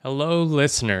Hello,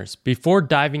 listeners. Before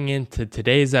diving into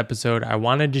today's episode, I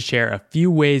wanted to share a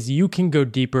few ways you can go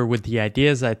deeper with the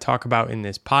ideas I talk about in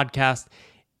this podcast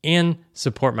and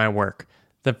support my work.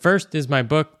 The first is my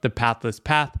book, The Pathless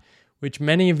Path, which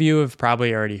many of you have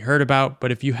probably already heard about,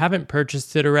 but if you haven't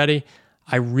purchased it already,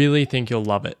 I really think you'll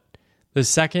love it. The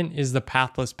second is the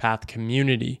Pathless Path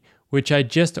community, which I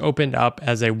just opened up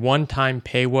as a one-time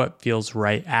pay what feels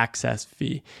right access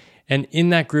fee. And in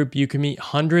that group, you can meet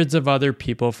hundreds of other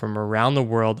people from around the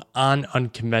world on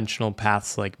unconventional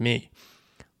paths like me.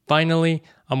 Finally,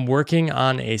 I'm working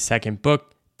on a second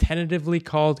book, tentatively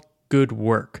called Good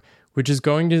Work, which is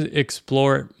going to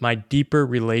explore my deeper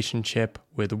relationship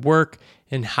with work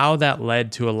and how that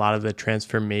led to a lot of the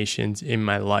transformations in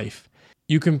my life.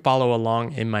 You can follow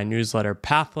along in my newsletter,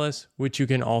 Pathless, which you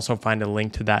can also find a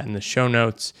link to that in the show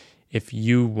notes if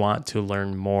you want to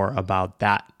learn more about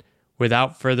that.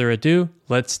 Without further ado,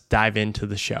 let's dive into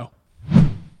the show.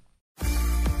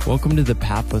 Welcome to the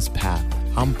Pathless Path.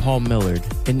 I'm Paul Millard,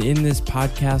 and in this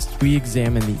podcast, we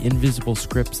examine the invisible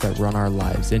scripts that run our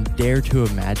lives and dare to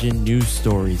imagine new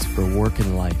stories for work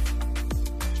and life.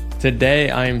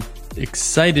 Today, I'm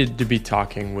excited to be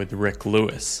talking with Rick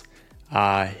Lewis.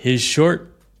 His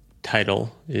short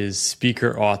title is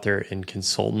speaker, author, and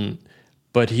consultant.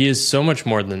 But he is so much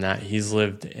more than that. He's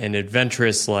lived an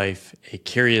adventurous life, a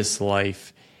curious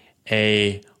life,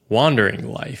 a wandering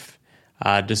life.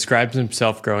 Describes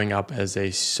himself growing up as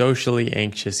a socially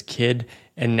anxious kid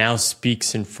and now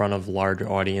speaks in front of large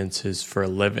audiences for a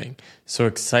living. So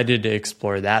excited to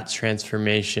explore that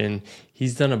transformation.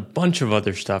 He's done a bunch of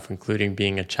other stuff, including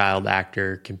being a child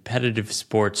actor, competitive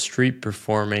sports, street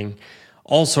performing,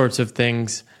 all sorts of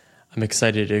things. I'm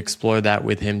excited to explore that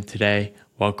with him today.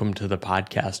 Welcome to the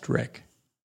podcast, Rick.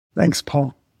 Thanks,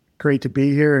 Paul. Great to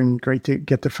be here and great to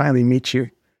get to finally meet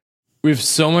you. We have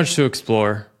so much to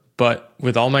explore, but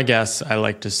with all my guests, I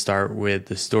like to start with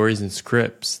the stories and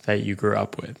scripts that you grew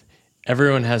up with.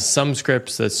 Everyone has some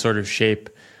scripts that sort of shape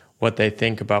what they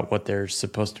think about what they're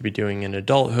supposed to be doing in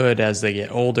adulthood as they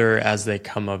get older, as they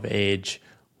come of age.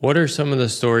 What are some of the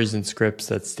stories and scripts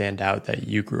that stand out that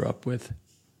you grew up with?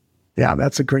 Yeah,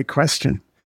 that's a great question.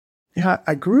 Yeah,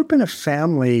 I grew up in a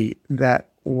family that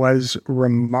was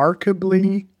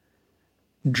remarkably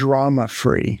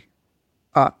drama-free,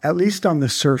 at least on the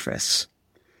surface.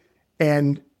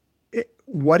 And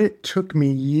what it took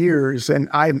me years, and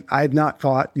I've not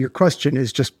thought, your question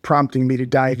is just prompting me to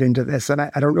dive into this, and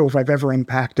I don't know if I've ever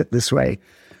unpacked it this way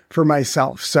for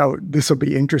myself, so this will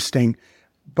be interesting.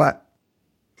 But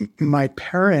my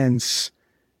parents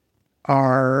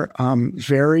are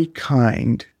very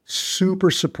kind, super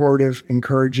supportive,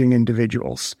 encouraging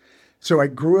individuals. So I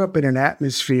grew up in an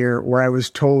atmosphere where I was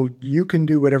told, you can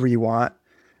do whatever you want.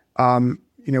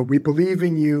 We believe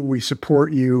in you. We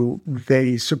support you.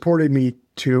 They supported me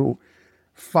to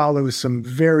follow some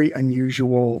very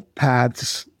unusual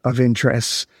paths of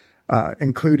interest,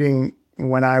 including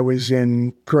when I was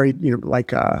in grade,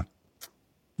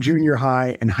 junior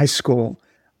high and high school.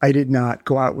 I did not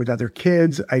go out with other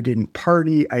kids. I didn't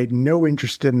party. I had no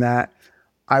interest in that.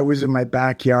 I was in my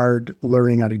backyard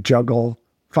learning how to juggle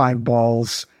 5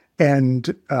 balls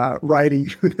and riding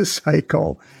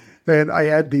unicycle. And I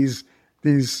had these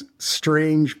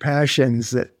strange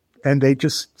passions and they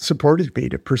just supported me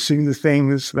to pursue the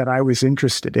things that I was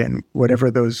interested in, whatever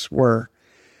those were.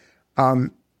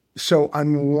 So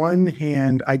on one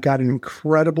hand, I got an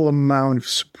incredible amount of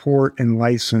support and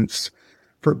license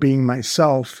for being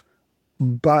myself.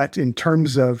 But in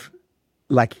terms of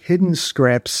like hidden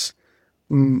scripts,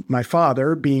 my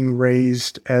father, being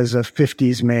raised as a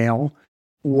 50s male,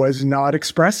 was not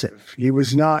expressive. He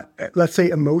was not, let's say,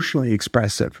 emotionally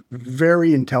expressive.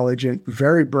 Very intelligent,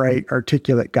 very bright,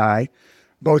 articulate guy.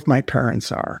 Both my parents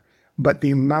are. But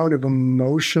the amount of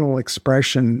emotional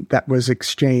expression that was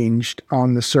exchanged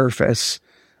on the surface,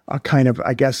 a kind of,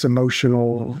 I guess,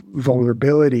 emotional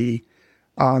vulnerability,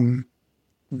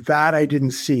 that I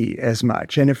didn't see as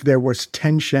much. And if there was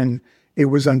tension, it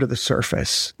was under the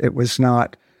surface. It was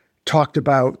not talked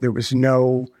about. There was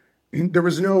no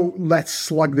let's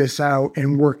slug this out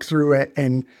and work through it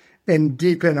and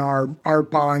deepen our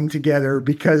bond together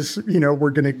because, we're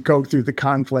going to go through the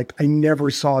conflict. I never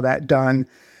saw that done.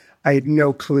 I had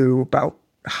no clue about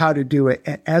how to do it.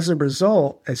 And as a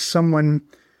result, as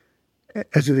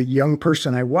a young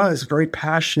person I was, very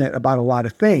passionate about a lot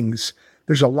of things.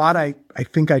 There's a lot I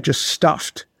think I just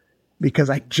stuffed because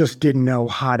I just didn't know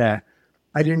how to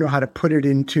put it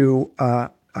into a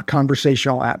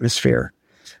conversational atmosphere.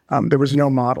 There was no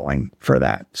modeling for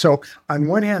that. So on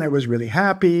one hand, I was really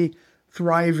happy,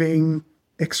 thriving,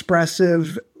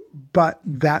 expressive, but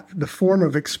that the form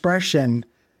of expression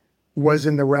was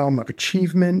in the realm of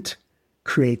achievement,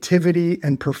 creativity,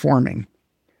 and performing,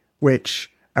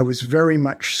 which I was very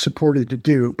much supported to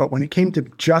do. But when it came to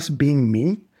just being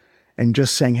me and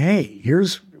just saying, hey,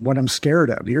 here's what I'm scared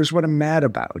of, here's what I'm mad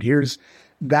about, here's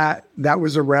that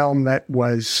was a realm that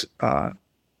was,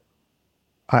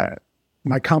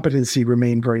 my competency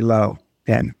remained very low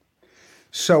in.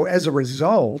 So as a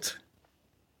result,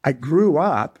 I grew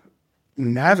up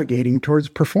navigating towards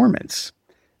performance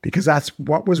because that's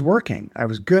what was working. I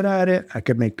was good at it. I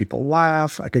could make people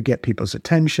laugh. I could get people's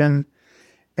attention.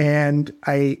 And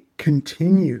I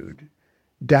continued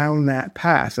down that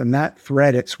path, and that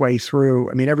thread its way through.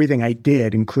 I mean, everything I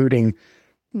did, including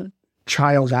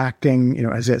child acting,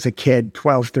 as a kid,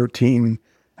 12, 13,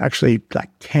 actually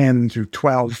like 10 through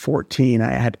 12, 14,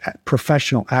 I had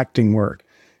professional acting work,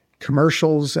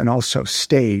 commercials, and also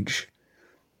stage.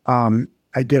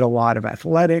 I did a lot of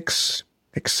athletics,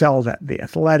 excelled at the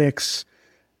athletics,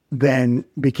 then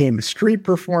became a street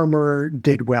performer,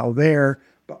 did well there.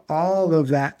 But all of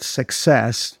that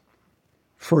success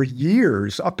for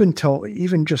years, up until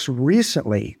even just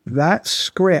recently, that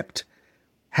script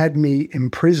had me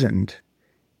imprisoned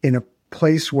in a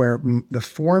place where the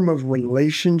form of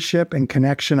relationship and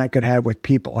connection I could have with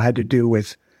people had to do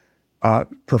with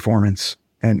performance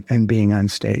and being on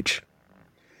stage.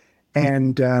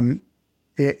 And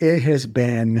it has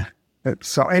been,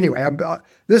 so anyway,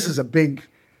 this is a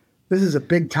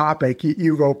big topic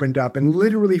you've opened up. And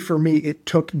literally for me, it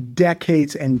took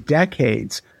decades and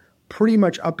decades, pretty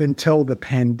much up until the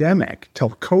pandemic, till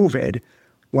COVID,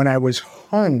 when I was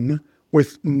home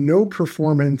with no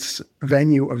performance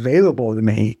venue available to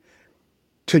me,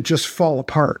 to just fall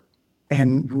apart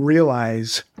and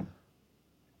realize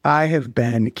I have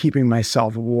been keeping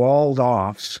myself walled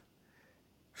off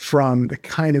from the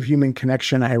kind of human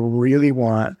connection I really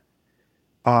want,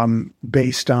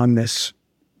 based on this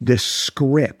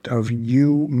script of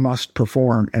you must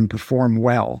perform and perform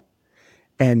well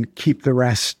and keep the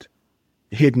rest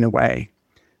hidden away.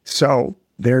 So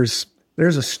there's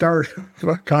a start of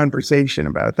a conversation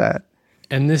about that.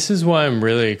 And this is why I'm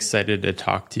really excited to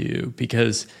talk to you,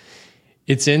 because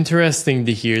it's interesting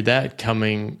to hear that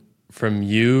coming from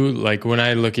you. Like when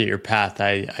I look at your path,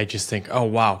 I just think, oh,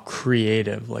 wow,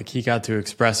 creative. Like he got to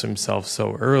express himself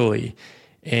so early.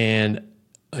 And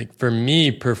like for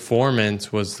me,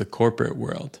 performance was the corporate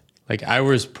world. Like I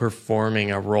was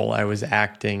performing a role. I was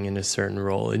acting in a certain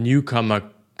role. And you come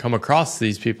across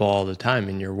these people all the time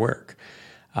in your work.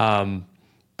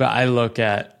 But I look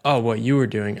at, what you were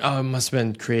doing. Oh, it must have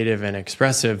been creative and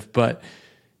expressive. But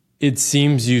it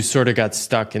seems you sort of got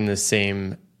stuck in the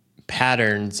same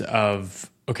patterns of,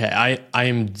 okay, I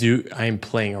am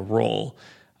playing a role.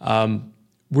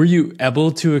 Were you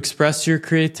able to express your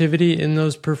creativity in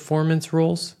those performance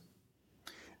roles?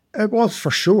 Well, for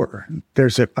sure.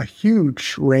 There's a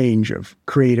huge range of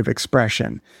creative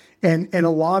expression. And a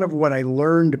lot of what I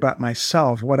learned about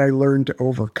myself, what I learned to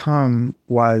overcome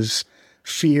was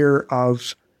fear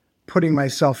of putting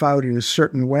myself out in a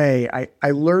certain way.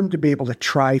 I learned to be able to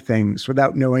try things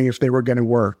without knowing if they were going to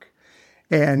work.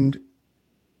 And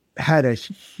had a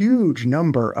huge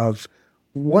number of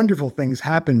wonderful things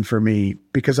happen for me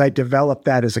because I developed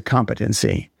that as a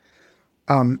competency.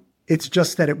 It's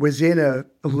just that it was in a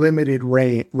limited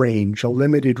range, a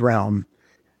limited realm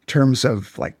in terms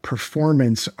of like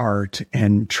performance art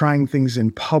and trying things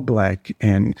in public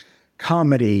and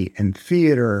comedy and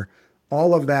theater.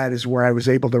 All of that is where I was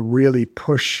able to really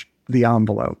push the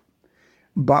envelope.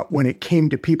 But when it came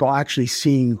to people actually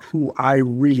seeing who I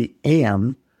really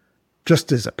am,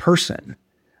 just as a person,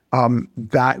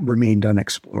 that remained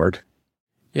unexplored.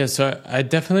 Yeah, so I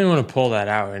definitely want to pull that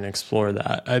out and explore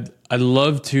that. I'd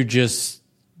love to just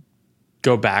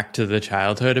go back to the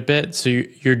childhood a bit. So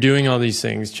you're doing all these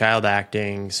things, child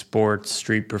acting, sports,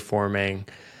 street performing,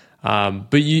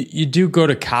 but you do go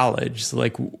to college.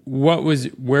 Like, where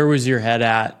was your head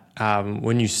at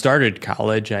when you started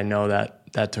college? I know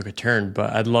that took a turn, but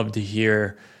I'd love to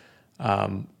hear.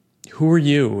 Who were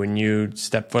you when you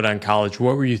stepped foot on college?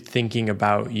 What were you thinking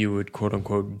about you would quote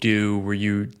unquote do? Were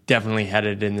you definitely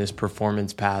headed in this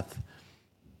performance path?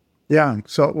 Yeah.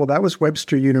 So, that was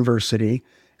Webster University.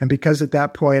 And because at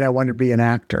that point I wanted to be an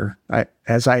actor,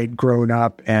 as I had grown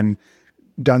up and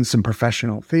done some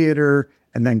professional theater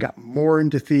and then got more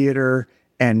into theater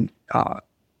and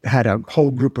had a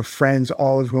whole group of friends,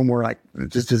 all of whom were like,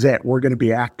 this is it. We're going to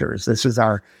be actors. This is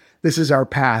our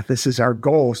path. This is our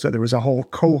goal. So there was a whole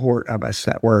cohort of us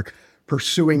that were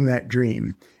pursuing that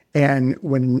dream. And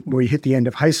when we hit the end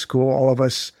of high school, all of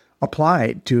us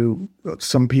applied to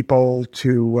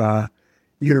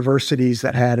universities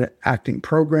that had acting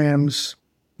programs.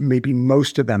 maybe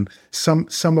most of them. Some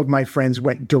of my friends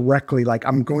went directly, like,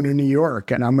 I'm going to New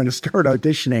York and I'm going to start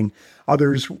auditioning.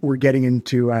 Others were getting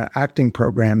into acting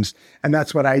programs. And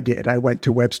that's what I did. I went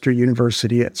to Webster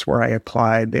University. It's where I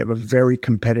applied. They have a very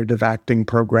competitive acting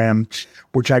program,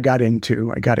 which I got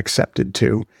into. I got accepted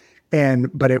to.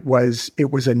 But it was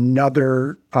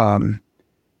another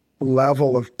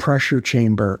level of pressure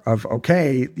chamber of,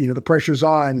 okay, the pressure's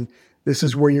on. This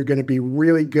is where you're going to be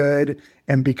really good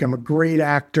and become a great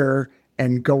actor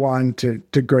and go on to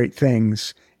great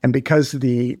things. And because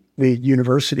the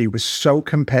university was so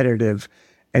competitive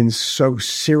and so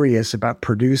serious about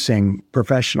producing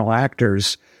professional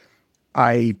actors,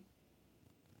 I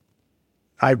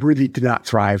really did not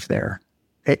thrive there.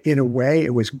 In a way,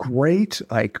 it was great.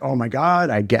 Like, oh my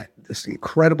God, I get this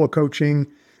incredible coaching.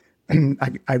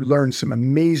 I learned some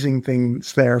amazing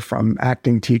things there from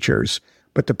acting teachers.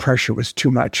 But the pressure was too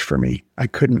much for me. I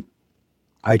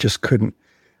just couldn't,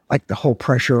 like the whole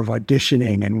pressure of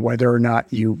auditioning and whether or not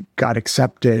you got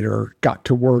accepted or got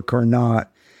to work or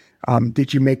not.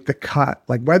 Did you make the cut?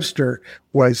 Like Webster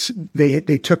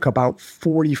they took about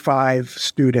 45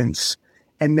 students.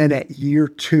 And then at year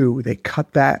 2, they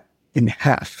cut that in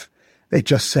half. They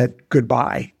just said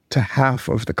goodbye to half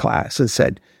of the class and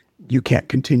said, you can't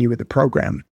continue with the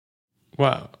program.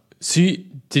 Wow. So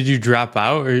did you drop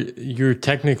out, or you're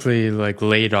technically like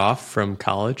laid off from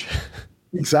college?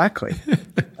 Exactly.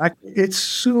 It's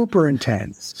super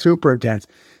intense, super intense.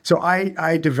 So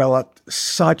I developed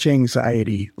such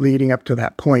anxiety leading up to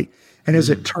that point. And as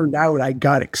it turned out, I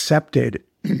got accepted,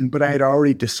 but I had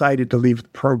already decided to leave the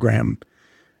program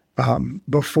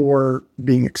before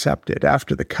being accepted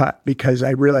after the cut, because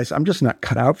I realized I'm just not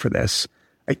cut out for this.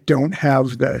 I don't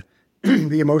have the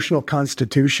emotional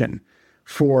constitution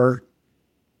for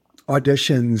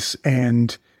auditions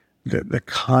and the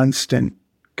constant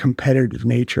competitive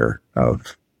nature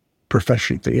of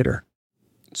professional theater.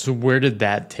 So where did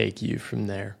that take you from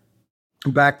there?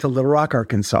 Back to Little Rock,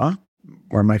 Arkansas,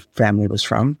 where my family was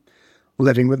from,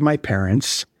 living with my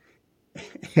parents.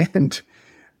 And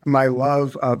my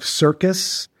love of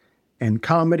circus and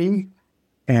comedy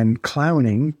and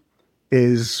clowning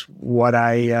is what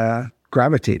I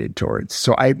gravitated towards.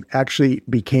 So I actually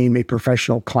became a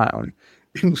professional clown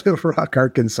in Little Rock,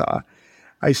 Arkansas.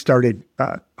 I started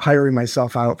hiring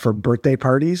myself out for birthday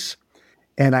parties,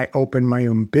 and I opened my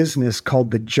own business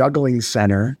called the Juggling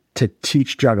Center to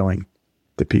teach juggling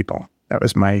to people. That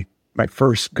was my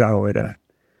first go at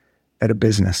a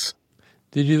business.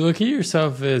 Did you look at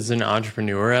yourself as an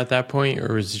entrepreneur at that point,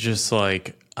 or was it just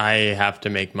like, I have to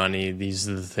make money, these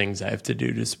are the things I have to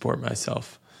do to support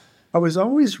myself? I was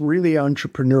always really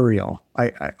entrepreneurial.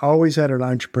 I always had an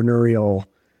entrepreneurial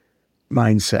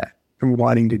mindset and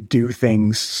wanting to do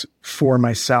things for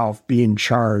myself, be in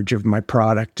charge of my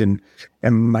product and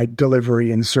my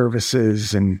delivery and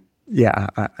services. And yeah,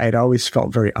 I'd always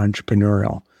felt very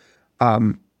entrepreneurial.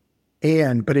 But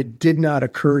it did not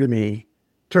occur to me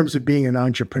in terms of being an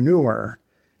entrepreneur.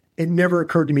 It never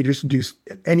occurred to me to just do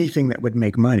anything that would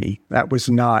make money. That was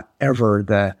not ever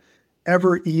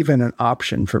even an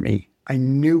option for me. I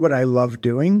knew what I loved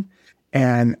doing,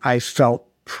 and I felt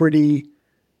pretty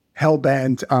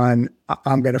hell-bent on,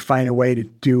 I'm going to find a way to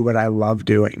do what I love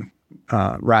doing,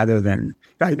 rather than,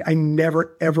 I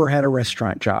never, ever had a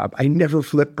restaurant job. I never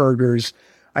flipped burgers.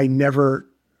 In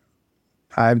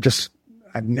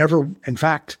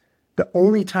fact, the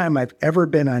only time I've ever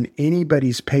been on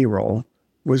anybody's payroll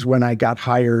was when I got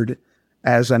hired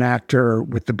as an actor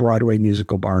with the Broadway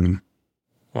musical Barnum.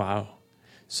 Wow.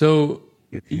 So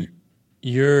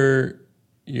your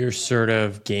sort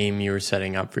of game you were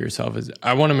setting up for yourself is,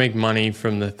 I want to make money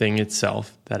from the thing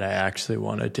itself that I actually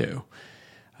want to do.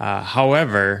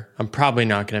 However, I'm probably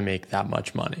not going to make that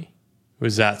much money.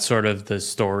 Was that sort of the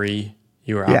story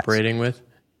you were operating with?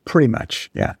 Pretty much,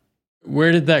 yeah.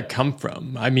 Where did that come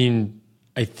from? I mean,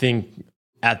 I think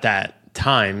at that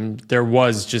time, there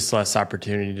was just less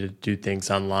opportunity to do things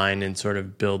online and sort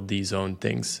of build these own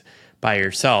things by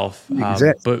yourself.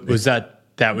 But was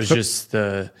that was just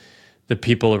the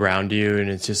people around you, and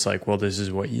it's just like, well, this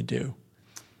is what you do?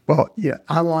 Well, yeah,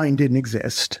 online didn't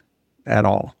exist at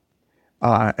all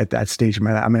at that stage of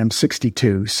my life. I mean, I'm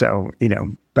 62, so,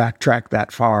 backtrack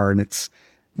that far, and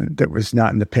that was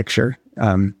not in the picture.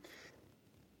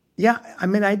 Yeah, I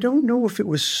mean, I don't know if it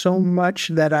was so much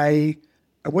that I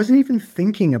wasn't even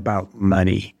thinking about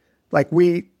money. Like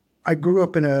I grew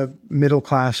up in a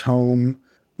middle-class home.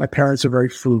 My parents are very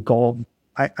frugal.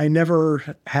 I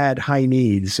never had high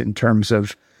needs in terms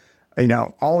of,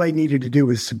 all I needed to do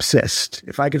was subsist.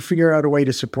 If I could figure out a way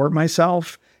to support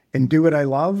myself and do what I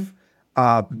love,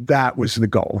 that was the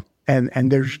goal.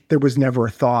 And there was never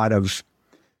a thought of,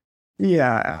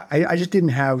 I just didn't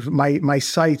have, my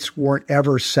sights weren't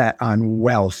ever set on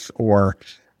wealth or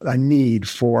a need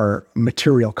for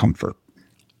material comfort.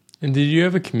 And did you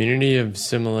have a community of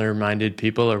similar minded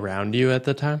people around you at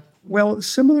the time? Well,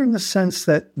 similar in the sense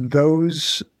that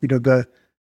those,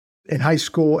 in high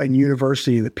school and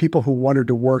university, the people who wanted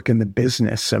to work in the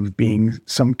business of being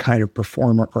some kind of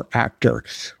performer or actor,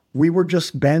 we were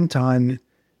just bent on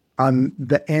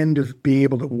the end of being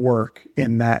able to work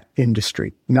in that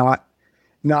industry, not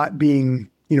being,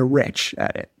 rich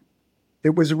at it.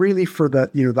 It was really for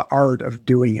the art of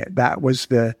doing it. That was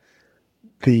the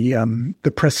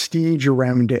prestige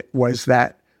around it, was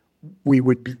that we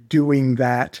would be doing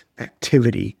that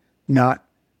activity, not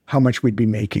how much we'd be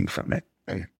making from it.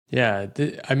 Yeah.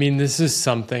 This is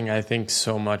something I think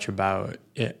so much about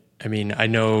it. I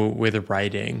know with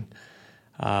writing,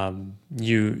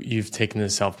 you've taken the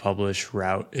self-published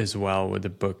route as well with the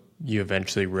book you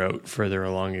eventually wrote further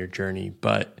along your journey,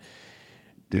 but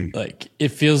it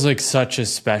feels like such a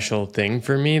special thing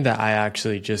for me that I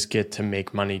actually just get to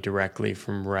make money directly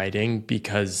from writing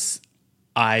because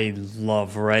I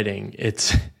love writing.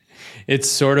 It's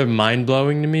sort of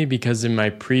mind-blowing to me because in my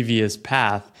previous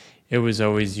path, it was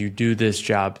always you do this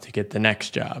job to get the next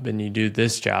job and you do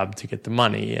this job to get the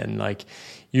money. And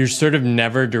you're sort of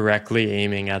never directly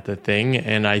aiming at the thing.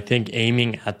 And I think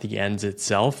aiming at the ends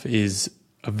itself is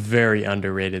a very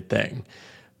underrated thing.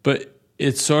 But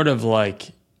it's sort of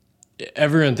like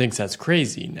everyone thinks that's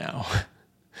crazy now.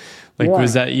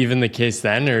 Was that even the case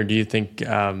then? Or do you think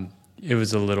it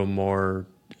was a little more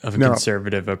of a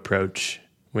conservative approach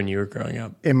when you were growing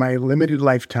up? In my limited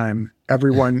lifetime,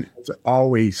 everyone has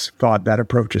always thought that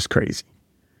approach is crazy.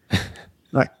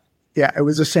 It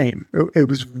was the same. It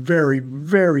was very,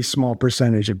 very small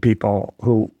percentage of people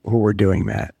who were doing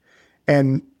that.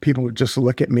 And people would just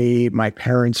look at me, my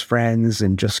parents' friends,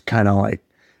 and just kind of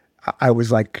I was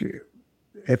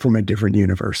from a different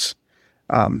universe.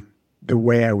 The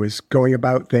way I was going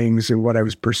about things and what I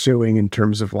was pursuing in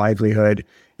terms of livelihood.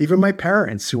 Even my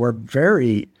parents, who are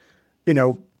very,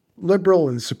 liberal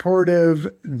and supportive,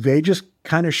 they just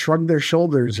kind of shrugged their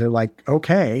shoulders. They're like,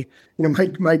 okay.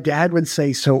 My dad would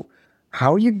say, so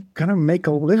how are you going to make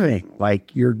a living?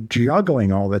 You're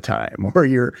juggling all the time or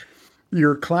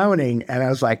you're clowning. And I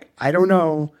was like, I don't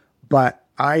know, but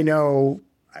I know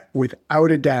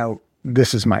without a doubt,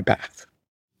 this is my path.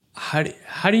 How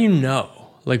do you know?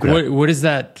 What is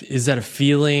that? Is that a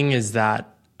feeling? Is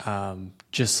that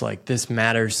just this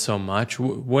matters so much?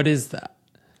 What is that?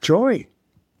 Joy.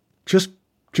 Just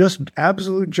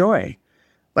absolute joy.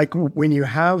 When you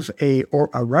have a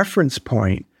reference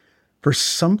point for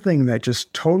something that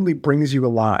just totally brings you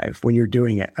alive when you're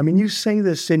doing it. You say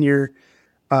this in your...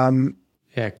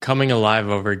 coming alive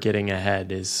over getting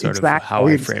ahead is sort of how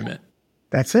I frame it.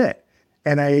 That's it.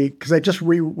 And because I just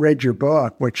reread your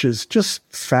book, which is just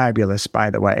fabulous, by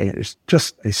the way. I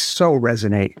so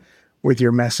resonate with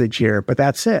your message here, but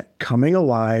that's it. Coming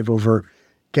alive over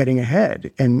getting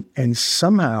ahead. And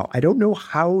somehow, I don't know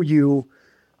how you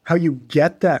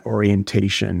get that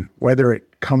orientation, whether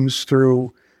it comes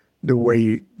through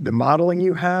the modeling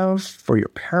you have for your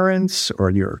parents or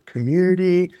your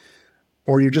community,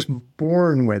 or you're just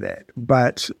born with it.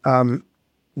 But,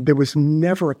 there was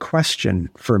never a question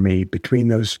for me between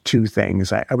those two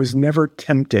things. I was never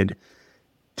tempted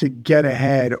to get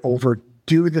ahead over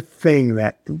do the thing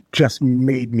that just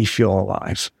made me feel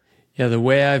alive. Yeah, the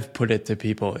way I've put it to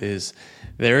people is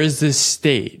there is this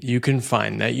state you can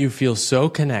find that you feel so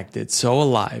connected, so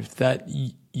alive, that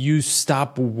you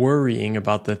stop worrying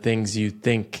about the things you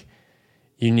think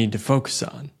you need to focus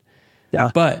on.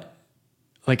 Yeah. But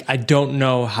I don't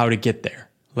know how to get there.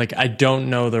 I don't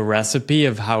know the recipe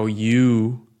of how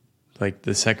you,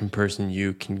 the second person,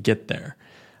 you can get there.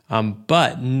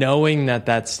 But knowing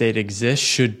that state exists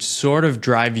should sort of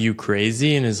drive you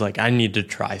crazy and is I need to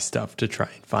try stuff to try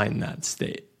and find that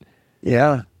state.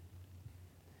 Yeah.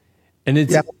 And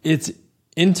it's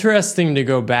interesting to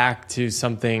go back to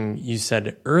something you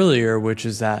said earlier, which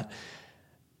is that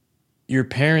your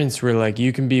parents were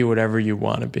you can be whatever you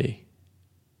want to be.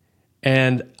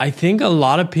 And I think a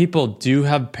lot of people do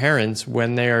have parents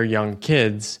when they are young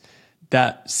kids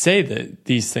that say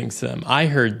these things to them. I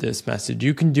heard this message,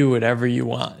 you can do whatever you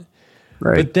want.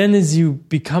 Right. But then as you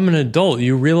become an adult,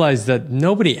 you realize that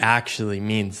nobody actually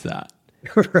means that.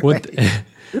 Right.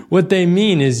 What they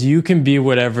mean is you can be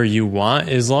whatever you want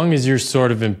as long as you're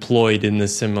sort of employed in the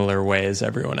similar way as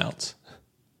everyone else.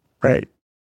 Right.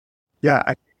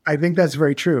 Yeah, I think that's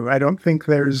very true. I don't think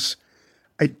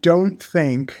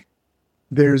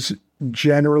there's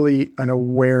generally an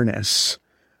awareness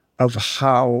of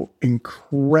how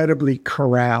incredibly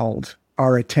corralled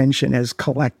our attention is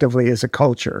collectively as a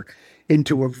culture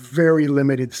into a very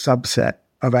limited subset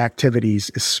of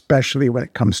activities, especially when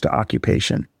it comes to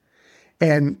occupation.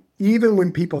 And even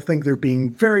when people think they're being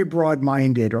very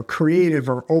broad-minded or creative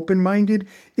or open-minded,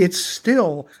 it's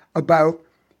still about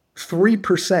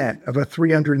 3% of a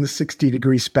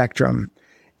 360-degree spectrum.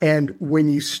 And when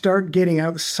you start getting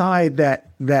outside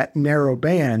that narrow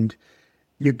band,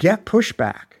 you get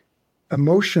pushback,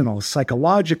 emotional,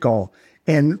 psychological.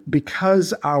 And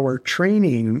because our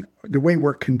training, the way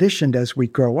we're conditioned as we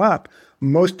grow up,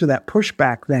 most of that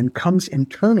pushback then comes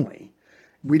internally.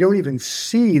 We don't even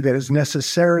see that as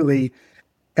necessarily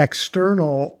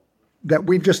external, that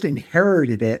we've just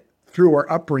inherited it through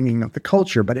our upbringing of the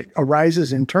culture, but it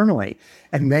arises internally.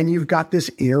 And then you've got this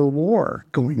inner war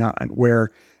going on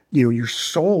where, you know, your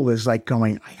soul is like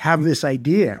going, I have this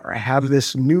idea or I have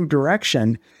this new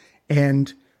direction.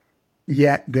 And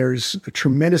yet there's a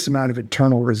tremendous amount of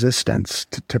internal resistance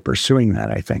to pursuing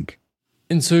that, I think.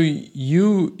 And so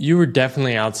you were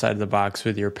definitely outside the box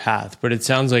with your path, but it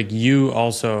sounds like you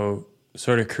also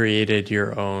sort of created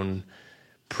your own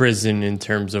prison in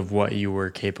terms of what you were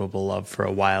capable of for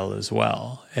a while as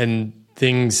well. And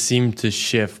things seem to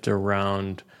shift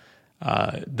around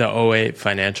the '08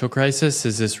 financial crisis.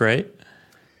 Is this right?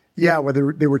 Yeah, well,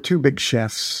 there were two big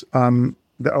shifts. The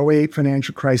 '08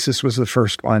 financial crisis was the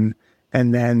first one.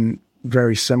 And then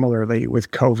very similarly with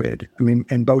COVID. I mean,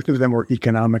 and both of them were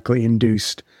economically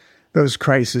induced, those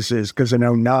crises, because in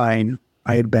 '09,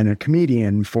 I had been a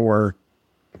comedian for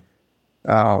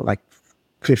like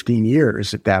 15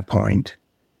 years at that point,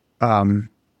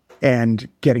 and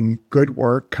getting good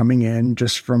work coming in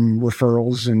just from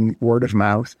referrals and word of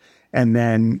mouth. And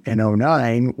then in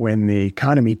 '09, when the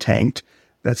economy tanked,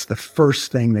 that's the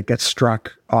first thing that gets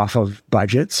struck off of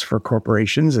budgets for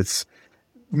corporations. It's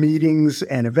meetings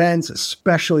and events,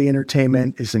 especially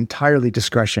entertainment, is entirely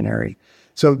discretionary.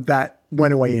 So that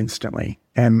went away instantly.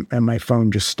 And my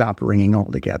phone just stopped ringing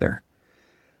altogether.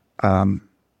 And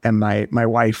my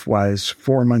wife was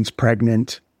 4 months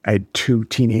pregnant. I had 2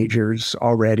 teenagers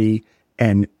already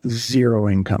and 0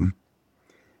 income.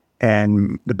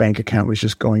 And the bank account was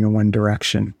just going in one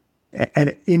direction.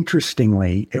 And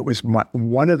interestingly, it was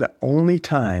one of the only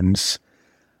times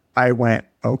I went,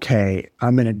 okay,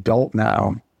 I'm an adult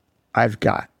now. I've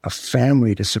got a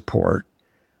family to support.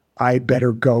 I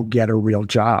better go get a real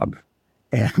job.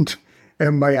 And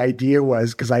my idea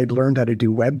was, because I had learned how to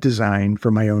do web design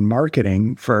for my own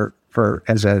marketing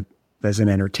as an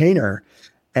entertainer.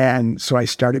 And so I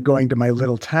started going to my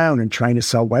little town and trying to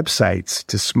sell websites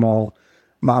to small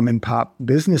mom and pop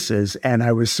businesses. And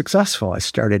I was successful. I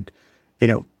started,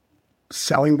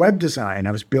 selling web design.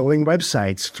 I was building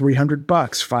websites, $300,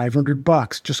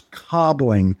 $500, just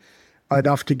cobbling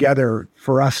enough together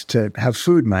for us to have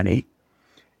food money.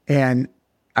 And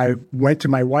I went to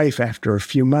my wife after a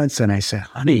few months and I said,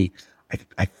 honey,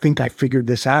 I think I figured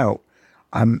this out.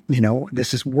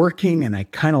 This is working and I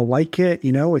kind of like it.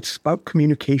 It's about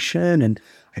communication and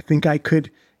I think I could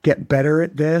get better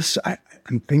at this.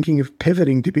 I'm thinking of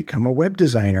pivoting to become a web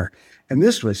designer. And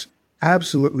this was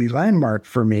absolutely landmark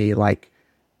for me. Like,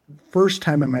 first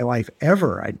time in my life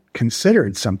ever I'd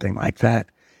considered something like that.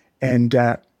 And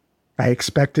I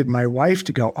expected my wife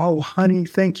to go, oh, honey,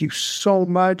 thank you so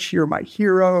much. You're my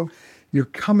hero. You're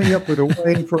coming up with a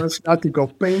way for us not to go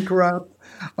bankrupt.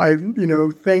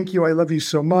 Thank you. I love you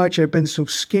so much. I've been so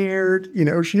scared.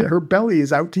 Her belly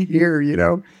is out to here,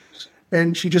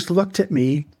 And she just looked at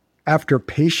me after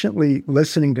patiently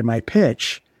listening to my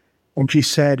pitch. And she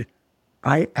said,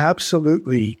 I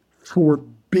absolutely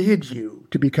forbid you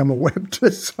to become a web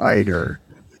designer.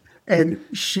 And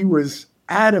she was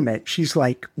adamant. She's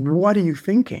like, what are you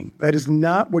thinking? That is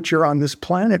not what you're on this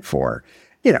planet for.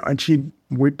 And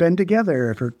we'd been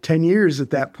together for 10 years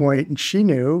at that point. And she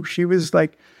knew. She was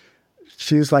like,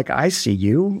 I see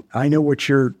you. I know what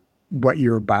you're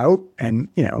about. And,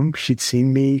 she'd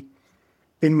seen me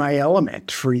in my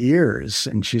element for years.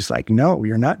 And she's like, no,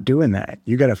 you're not doing that.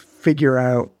 You got to figure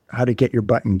out how to get your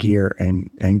butt in gear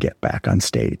and get back on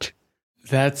stage.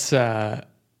 That's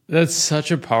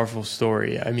such a powerful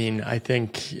story. I mean, I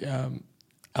think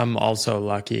I'm also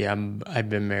lucky. I've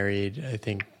been married, I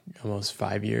think, almost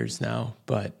 5 years now.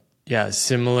 But yeah,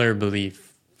 similar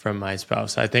belief from my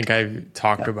spouse. I think I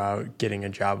talked about getting a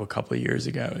job a couple of years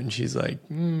ago, and she's like,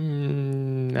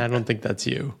 I don't think that's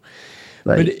you.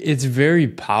 Right. But it's very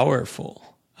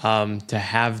powerful to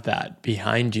have that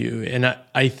behind you. And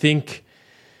I think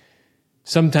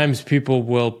sometimes people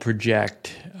will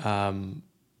project, oh,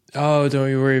 don't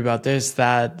you worry about this,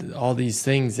 that, all these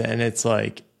things. And it's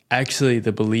like, actually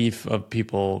the belief of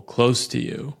people close to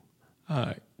you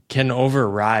can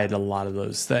override a lot of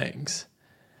those things.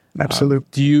 Absolutely.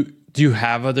 Do you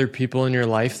have other people in your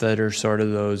life that are sort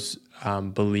of those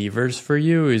believers for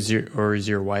you? Is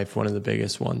your wife one of the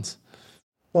biggest ones?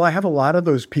 Well, I have a lot of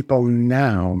those people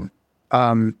now.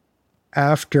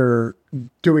 After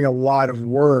doing a lot of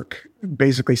work,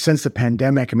 basically since the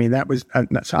pandemic. I mean, that was,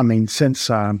 since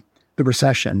the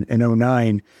recession in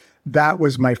 '09, that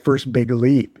was my first big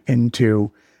leap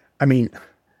into, I mean,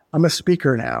 I'm a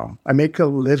speaker now. I make a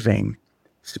living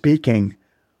speaking.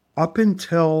 Up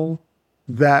until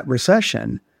that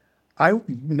recession,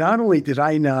 not only did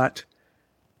I not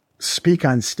speak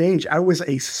on stage, I was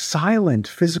a silent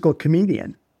physical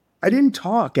comedian. I didn't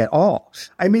talk at all.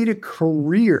 I made a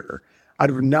career out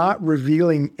of not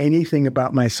revealing anything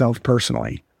about myself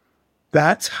personally.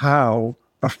 That's how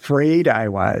afraid I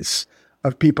was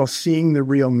of people seeing the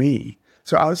real me.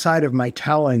 So outside of my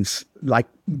talents, like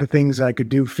the things I could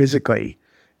do physically,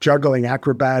 juggling,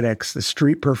 acrobatics, the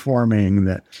street performing,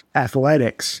 the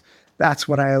athletics, that's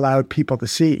what I allowed people to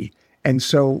see. And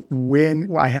so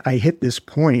when I hit this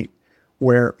point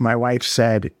where my wife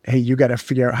said, hey, you got to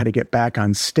figure out how to get back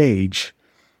on stage,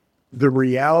 the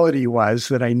reality was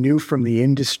that I knew from the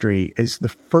industry is the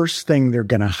first thing they're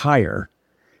going to hire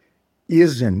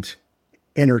isn't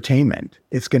entertainment.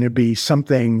 It's going to be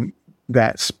something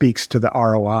that speaks to the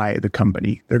ROI of the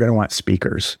company. They're going to want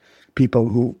speakers,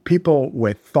 people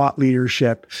with thought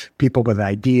leadership, people with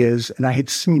ideas. And I had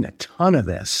seen a ton of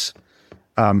this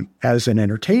as an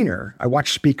entertainer. I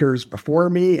watched speakers before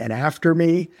me and after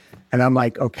me, and I'm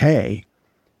like, okay.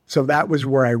 So that was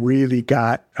where I really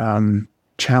got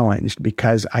challenged,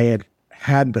 because I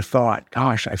had the thought,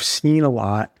 gosh, I've seen a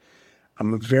lot.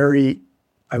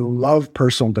 I love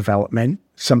personal development,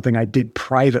 something I did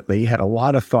privately, had a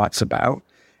lot of thoughts about.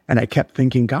 And I kept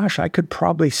thinking, gosh, I could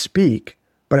probably speak,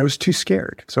 but I was too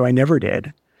scared. So I never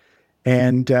did.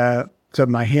 And so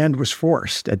my hand was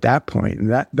forced at that point.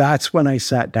 And that's when I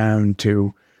sat down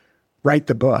to write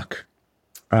the book.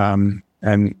 And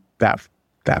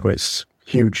that was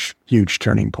huge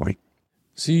turning point.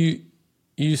 So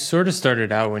you sort of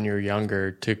started out when you were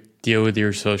younger to deal with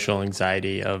your social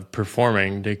anxiety of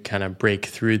performing, to kind of break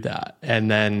through that. And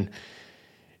then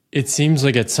it seems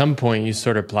like at some point you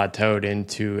sort of plateaued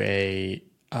into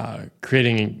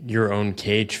creating your own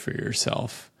cage for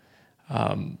yourself.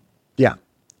 Yeah.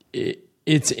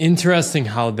 It's interesting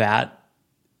how that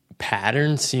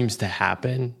pattern seems to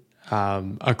happen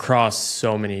across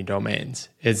so many domains.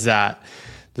 Is that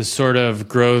the sort of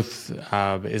growth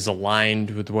is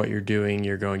aligned with what you're doing.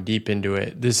 You're going deep into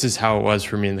it. This is how it was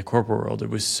for me in the corporate world. It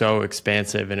was so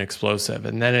expansive and explosive.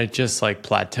 And then it just like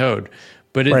plateaued,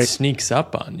 but it sneaks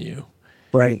up on you.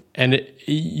 Right. And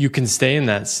you can stay in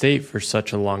that state for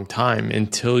such a long time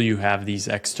until you have these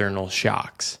external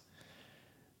shocks.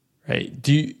 Right.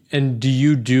 Do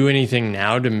you do anything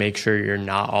now to make sure you're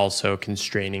not also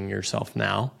constraining yourself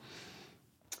now?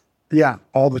 Yeah,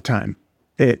 all the time.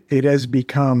 It has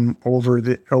become over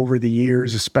the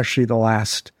years, especially the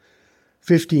last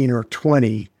 15 or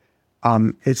 20,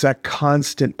 it's a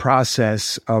constant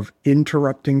process of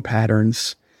interrupting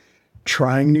patterns,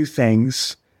 trying new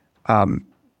things,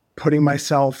 putting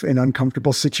myself in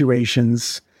uncomfortable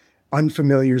situations,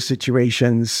 unfamiliar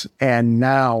situations. And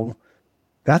now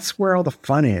that's where all the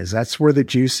fun is. That's where the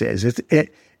juice is.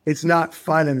 It's not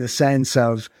fun in the sense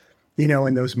of,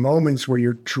 in those moments where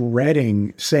you're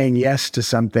dreading saying yes to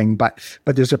something, but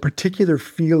there's a particular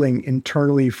feeling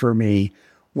internally for me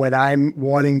when I'm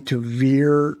wanting to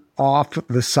veer off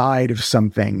the side of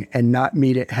something and not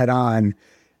meet it head on.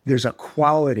 There's a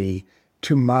quality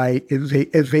to my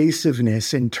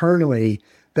evasiveness internally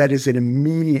that is an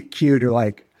immediate cue to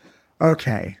like,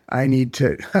 okay, I need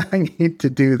to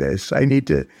do this. I need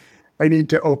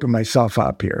to open myself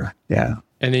up here. Yeah.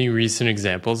 Any recent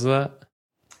examples of that?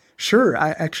 Sure.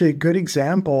 Actually, a good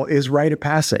example is Rite of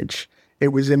Passage. It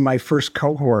was in my first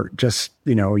cohort just,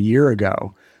 a year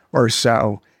ago or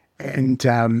so. And,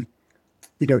 David,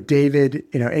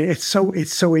 and it's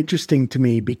so interesting to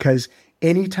me because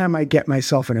anytime I get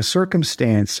myself in a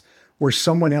circumstance where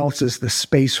someone else is the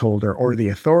space holder or the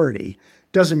authority,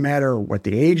 doesn't matter what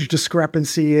the age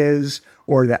discrepancy is,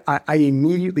 or that I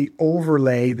immediately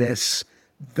overlay this.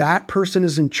 That person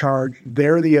is in charge,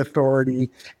 they're the authority,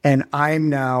 and I'm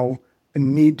now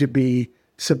need to be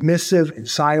submissive and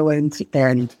silent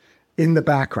and in the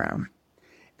background.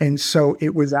 And so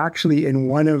it was actually in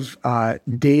one of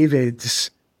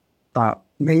David's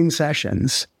main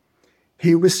sessions,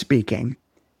 he was speaking,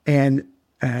 and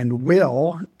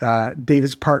Will,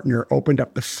 David's partner, opened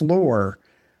up the floor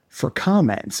for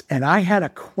comments. And I had a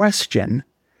question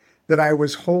that I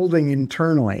was holding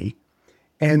internally.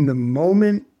 And the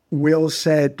moment Will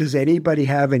said, does anybody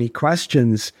have any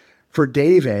questions for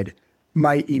David?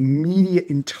 My immediate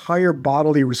entire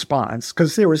bodily response,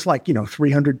 because there was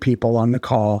 300 people on the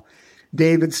call,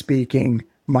 David speaking,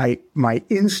 my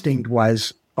instinct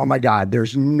was, oh my God,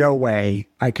 there's no way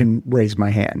I can raise my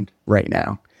hand right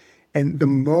now. And the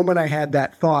moment I had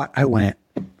that thought, I went,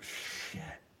 shit,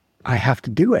 I have to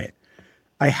do it.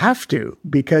 I have to,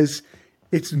 because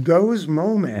it's those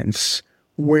moments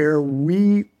where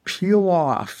we peel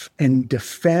off and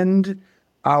defend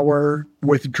our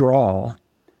withdrawal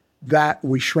that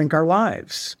we shrink our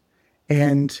lives.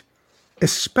 And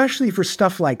especially for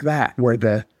stuff like that, where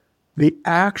the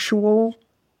actual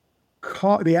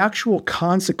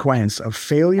consequence of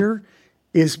failure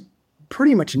is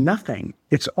pretty much nothing.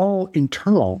 It's all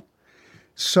internal.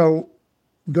 So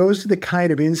those are the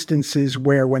kind of instances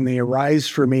where when they arise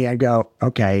for me, I go,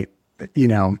 okay,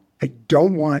 I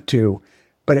don't want to,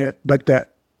 but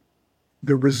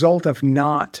the result of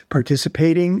not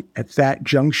participating at that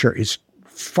juncture is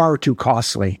far too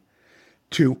costly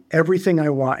to everything I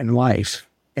want in life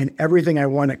and everything I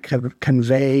want to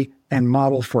convey and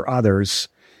model for others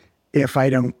if I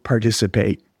don't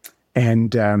participate.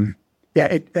 And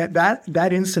that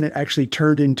incident actually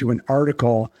turned into an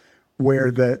article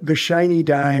where the shiny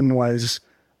dime was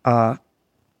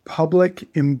public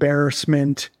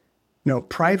embarrassment. No,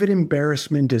 private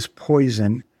embarrassment is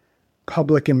poison.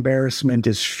 Public embarrassment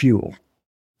is fuel.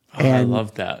 Oh, and I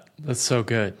love that. That's so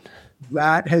good.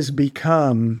 That has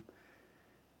become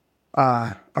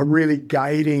a really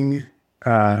guiding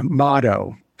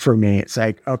motto for me. It's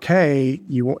like, okay,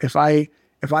 if I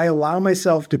allow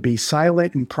myself to be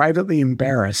silent and privately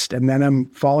embarrassed, and then I'm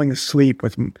falling asleep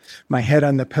with my head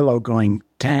on the pillow going,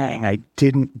 dang, I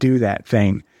didn't do that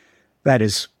thing, that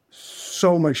is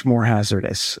so much more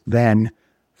hazardous than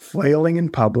flailing in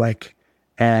public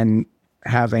and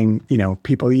having,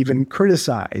 people even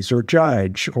criticize or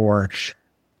judge or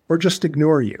just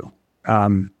ignore you.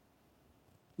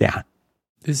 Yeah.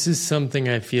 This is something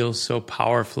I feel so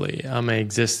powerfully on my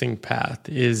existing path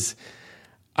is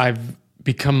I've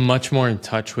become much more in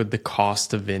touch with the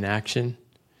cost of inaction.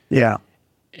 Yeah.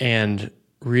 And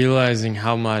realizing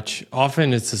how much,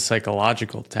 often it's a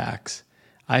psychological tax.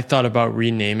 I thought about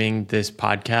renaming this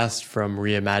podcast from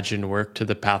Reimagined Work to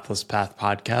the Pathless Path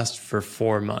podcast for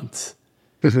 4 months.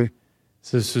 So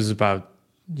this was about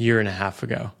a year and a half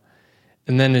ago.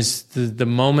 And then as the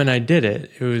moment I did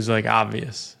it, it was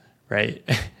obvious, right?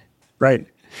 Right.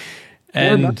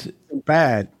 And 4 months isn't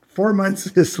bad. 4 months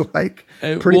is pretty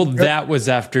good. That was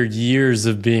after years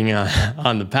of being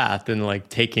on the path and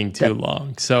taking too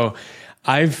long. So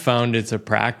I've found it's a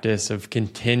practice of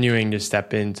continuing to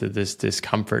step into this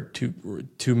discomfort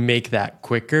to make that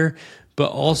quicker,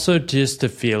 but also just to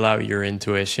feel out your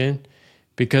intuition,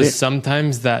 because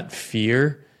sometimes that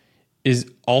fear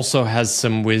also has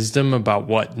some wisdom about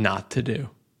what not to do.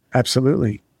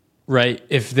 Absolutely. Right.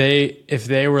 If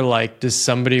they were like, does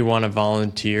somebody want to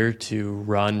volunteer to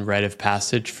run rite of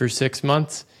passage for 6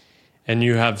 months? And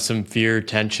you have some fear,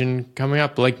 tension coming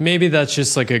up, maybe that's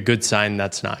just a good sign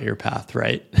that's not your path,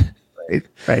 right?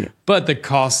 Right. But the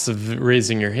cost of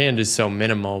raising your hand is so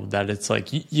minimal that it's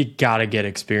you got to get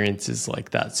experiences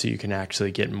like that so you can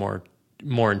actually get more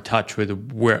in touch with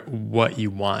what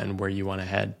you want and where you want to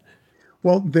head.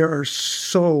 Well, there are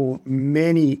so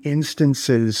many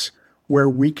instances where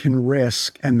we can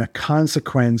risk, and the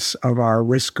consequence of our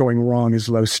risk going wrong is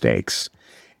low stakes.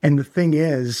 And the thing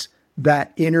is,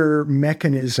 that inner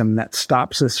mechanism that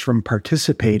stops us from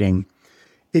participating,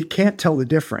 it can't tell the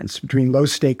difference between low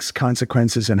stakes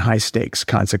consequences and high stakes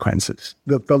consequences.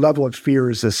 The level of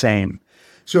fear is the same.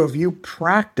 So if you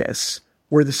practice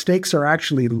where the stakes are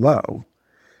actually low,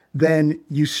 then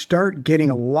you start getting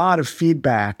a lot of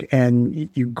feedback and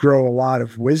you grow a lot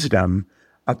of wisdom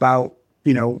about,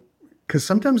 because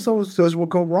sometimes those will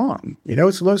go wrong.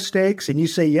 It's low stakes and you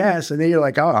say yes, and then you're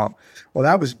like, oh, well,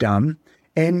 that was dumb.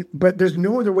 But there's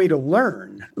no other way to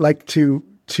learn,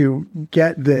 to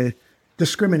get the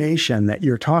discrimination that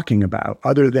you're talking about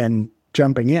other than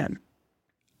jumping in.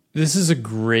 This is a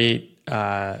great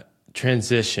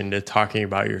transition to talking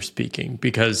about your speaking,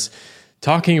 because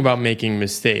talking about making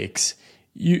mistakes,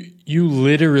 you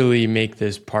literally make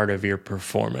this part of your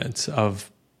performance of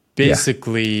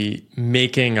basically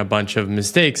making a bunch of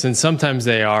mistakes. And sometimes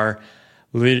they are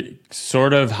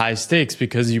sort of high stakes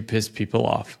because you piss people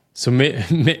off. So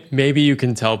maybe you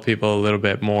can tell people a little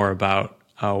bit more about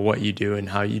what you do and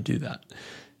how you do that.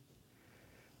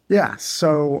 Yeah.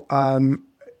 So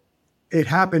it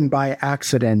happened by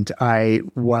accident. I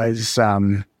was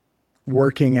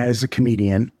working as a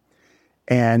comedian,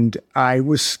 And I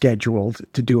was scheduled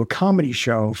to do a comedy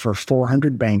show for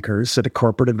 400 bankers at a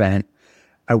corporate event.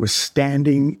 I was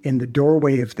standing in the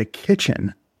doorway of the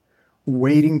kitchen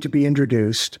waiting to be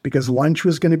introduced because lunch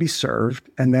was going to be served.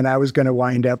 And then I was going to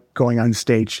wind up going on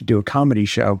stage to do a comedy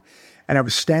show. And I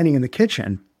was standing in the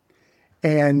kitchen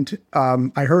and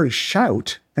I heard a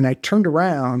shout and I turned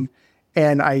around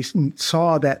and I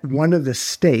saw that one of the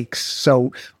steaks,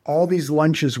 so all these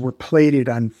lunches were plated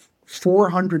on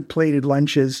 400 plated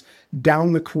lunches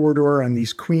down the corridor on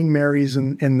these Queen Marys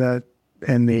in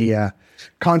the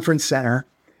conference center.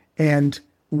 And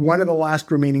one of the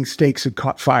last remaining steaks had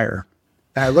caught fire.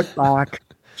 And I looked back,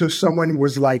 so someone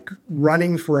was like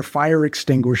running for a fire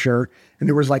extinguisher, and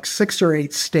there was like 6 or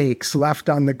 8 steaks left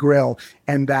on the grill,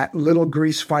 and that little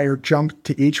grease fire jumped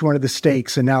to each one of the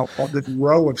steaks, and now all the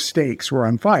row of steaks were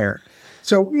on fire.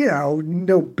 So,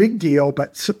 no big deal,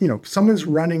 but, someone's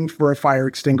running for a fire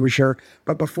extinguisher,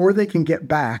 but before they can get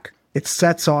back, it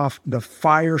sets off the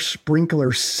fire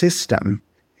sprinkler system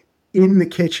in the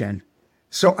kitchen.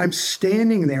 So I'm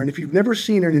standing there, and if you've never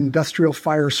seen an industrial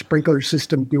fire sprinkler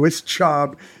system do its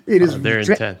job, it is they're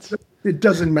intense. It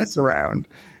doesn't mess around.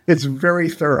 It's very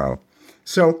thorough.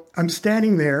 So I'm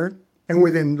standing there, and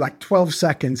within like 12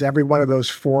 seconds, every one of those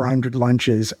 400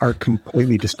 lunches are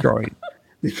completely destroyed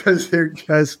because they're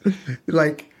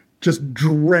just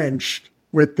drenched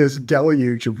with this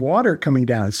deluge of water coming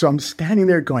down. So I'm standing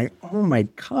there going, oh my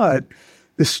God,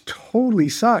 this totally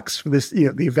sucks for this.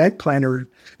 The event planner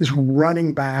is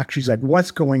running back. She's like,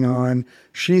 what's going on?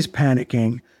 She's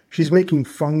panicking. She's making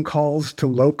phone calls to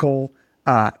local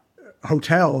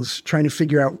hotels, trying to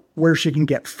figure out where she can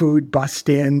get food bussed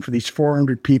in for these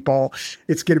 400 people.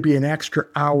 It's going to be an extra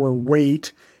hour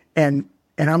wait. And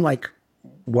I'm like,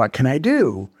 what can I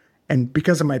do? And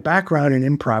because of my background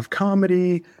in improv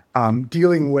comedy,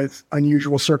 dealing with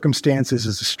unusual circumstances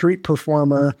as a street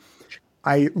performer,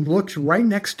 I looked right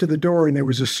next to the door and there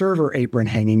was a server apron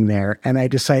hanging there. And I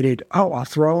decided, I'll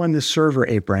throw on this server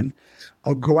apron.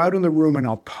 I'll go out in the room and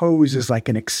I'll pose as like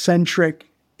an eccentric,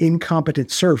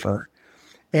 incompetent server.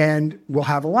 And we'll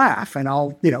have a laugh and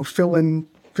I'll, fill in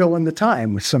the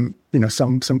time with some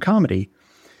comedy.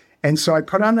 And so I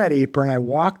put on that apron, I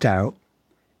walked out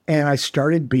and I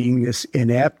started being this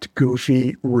inept,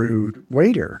 goofy, rude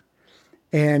waiter.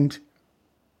 And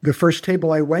the first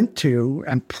table I went to,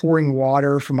 I'm pouring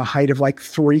water from a height of like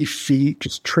 3 feet,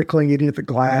 just trickling it into the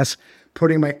glass,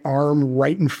 putting my arm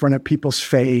right in front of people's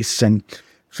face and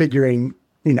figuring,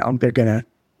 this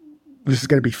is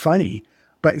going to be funny.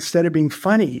 But instead of being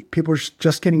funny, people are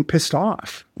just getting pissed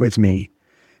off with me.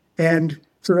 And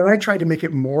so then I tried to make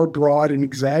it more broad and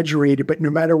exaggerated, but no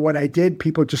matter what I did,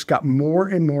 people just got more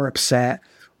and more upset,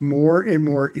 more and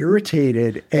more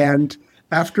irritated. And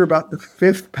after about the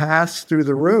 5th pass through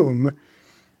the room,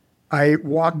 I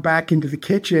walked back into the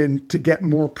kitchen to get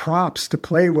more props to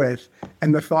play with.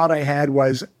 And the thought I had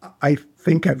was, I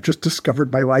think I've just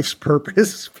discovered my life's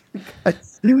purpose.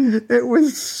 It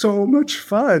was so much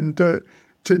fun to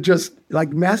just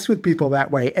like mess with people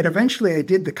that way. And eventually I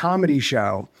did the comedy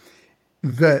show.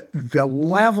 The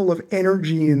level of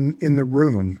energy in the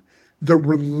room, the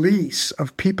release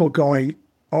of people going,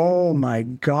 oh my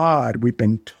God, we've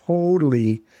been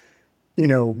totally,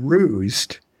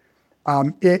 rused.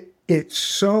 It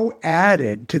so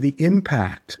added to the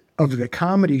impact of the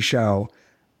comedy show.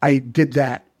 I did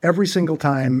that every single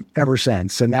time ever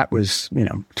since. And that was,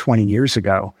 20 years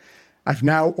ago. I've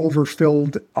now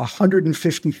overfilled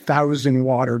 150,000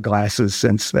 water glasses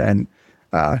since then,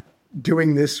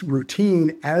 doing this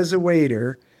routine as a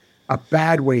waiter, a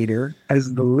bad waiter,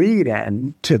 as the lead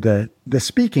in to the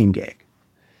speaking gig.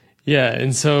 Yeah.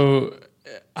 And so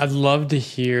I'd love to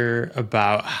hear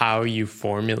about how you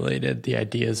formulated the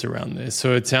ideas around this.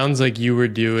 So it sounds like you were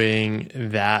doing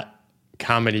that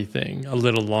comedy thing a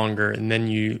little longer, and then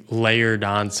you layered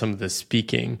on some of the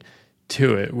speaking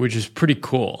to it, which is pretty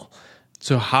cool.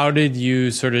 So how did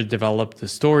you sort of develop the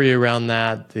story around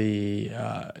that, the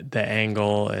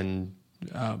angle, and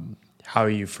how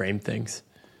you frame things?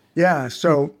 Yeah.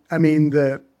 So,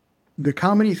 the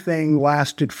comedy thing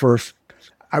lasted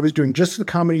I was doing just the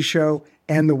comedy show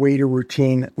and the waiter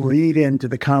routine lead into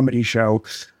the comedy show.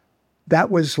 That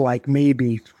was like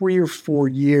maybe 3 or 4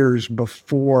 years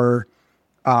before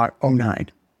 2009.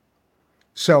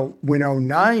 So when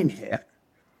 2009 hit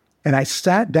and I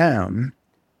sat down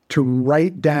to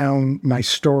write down my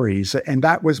stories, and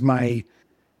that was the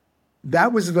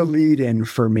lead in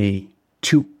for me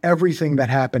to everything that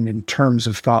happened in terms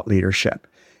of thought leadership,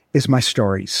 is my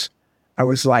stories. I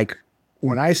was like,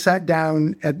 when I sat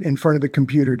down in front of the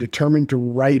computer, determined to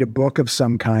write a book of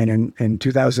some kind in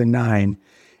 2009,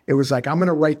 It was like, I'm going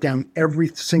to write down every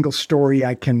single story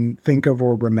I can think of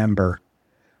or remember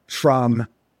from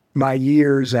my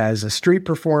years as a street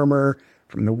performer,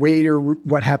 from the waiter,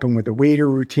 what happened with the waiter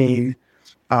routine.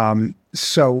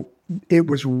 So it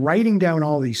was writing down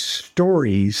all these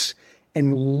stories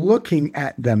and looking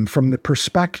at them from the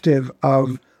perspective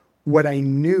of what I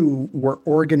knew were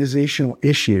organizational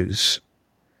issues: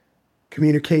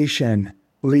 communication,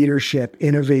 leadership,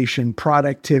 innovation,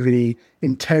 productivity,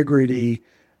 integrity.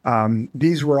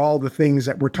 These were all the things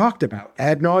that were talked about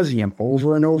ad nauseum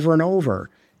over and over and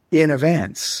over in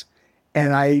events.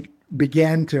 And I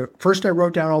began to, first I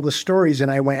wrote down all the stories and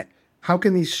I went, how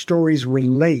can these stories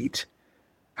relate?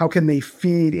 How can they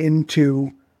feed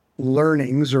into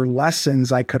learnings or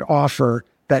lessons I could offer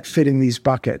that fit in these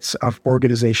buckets of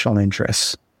organizational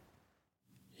interests?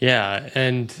 Yeah.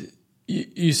 And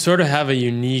you sort of have a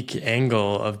unique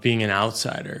angle of being an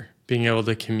outsider, being able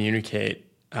to communicate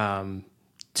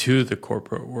to the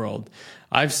corporate world.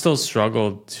 I've still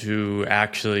struggled to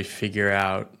actually figure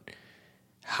out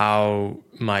how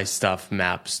my stuff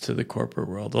maps to the corporate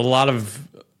world. A lot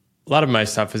of my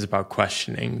stuff is about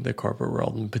questioning the corporate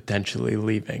world and potentially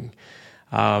leaving.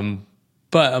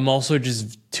 But I'm also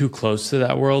just too close to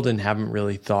that world and haven't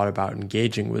really thought about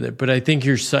engaging with it. But I think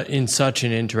you're in such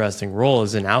an interesting role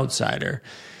as an outsider,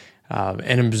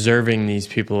 and observing these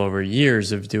people over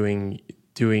years of doing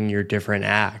your different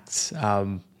acts.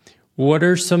 What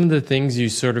are some of the things you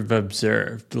sort of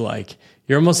observed? Like,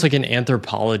 you're almost like an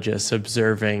anthropologist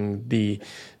observing the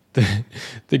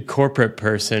corporate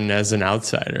person as an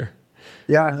outsider.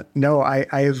 Yeah, no,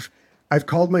 I've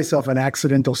called myself an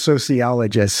accidental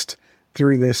sociologist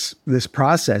through this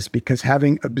process, because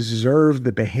having observed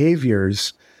the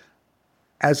behaviors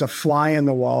as a fly on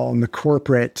the wall in the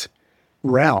corporate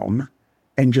realm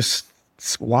and just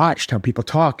watched how people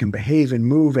talk and behave and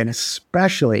move, and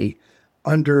especially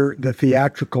under the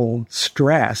theatrical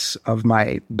stress of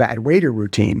my bad waiter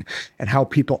routine and how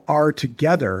people are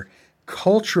together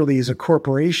culturally as a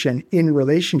corporation in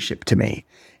relationship to me.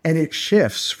 And it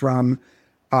shifts from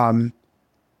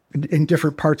in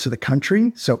different parts of the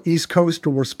country. So East Coast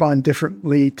will respond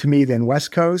differently to me than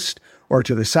West Coast or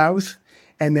to the South.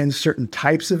 And then certain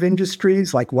types of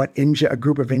industries, like what a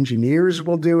group of engineers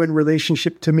will do in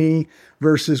relationship to me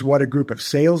versus what a group of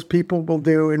salespeople will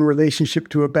do in relationship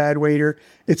to a bad waiter.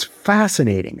 It's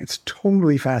fascinating. It's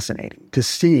totally fascinating to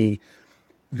see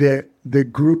the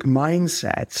group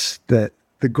mindsets,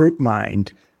 the group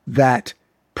mind that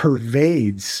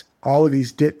pervades all of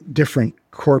these different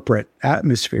corporate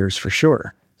atmospheres, for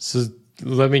sure. So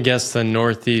let me guess, the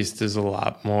Northeast is a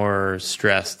lot more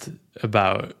stressed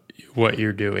about what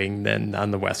you're doing than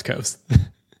on the West Coast.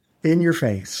 In your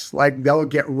face. Like, they'll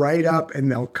get right up and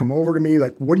they'll come over to me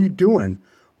like, what are you doing?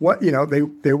 What,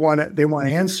 they want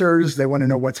answers. They want to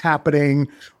know what's happening,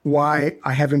 why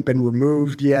I haven't been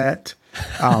removed yet.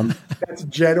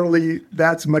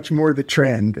 That's much more the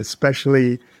trend,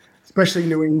 especially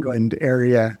New England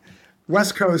area.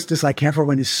 West Coast is like,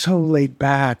 everyone is so laid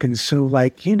back and so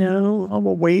like,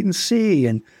 we'll wait and see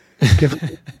and give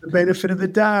the benefit of the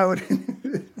doubt.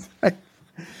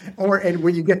 And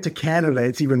when you get to Canada,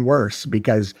 it's even worse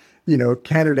because,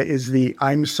 Canada is the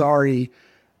I'm sorry,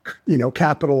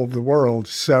 capital of the world.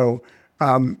 So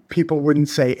people wouldn't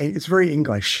say, it's very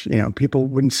English, people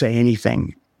wouldn't say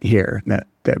anything here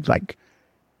that like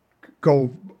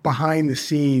go behind the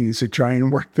scenes to try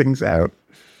and work things out.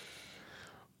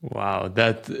 Wow.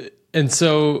 And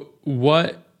so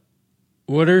what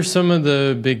are some of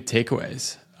the big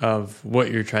takeaways of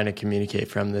what you're trying to communicate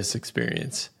from this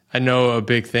experience? I know a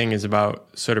big thing is about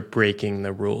sort of breaking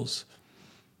the rules.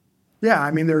 Yeah, I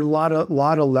mean, there are a lot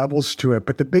of levels to it,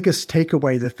 but the biggest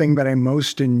takeaway, the thing that I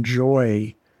most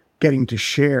enjoy getting to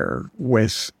share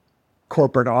with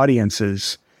corporate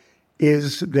audiences,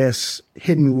 is this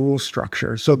hidden rule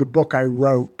structure. So the book I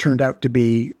wrote turned out to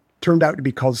be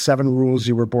called 7 Rules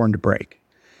You Were Born to Break.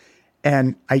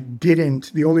 And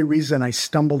the only reason I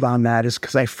stumbled on that is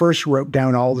because I first wrote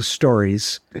down all the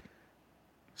stories,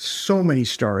 so many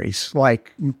stories,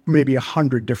 like maybe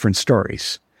 100 different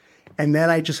stories. And then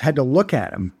I just had to look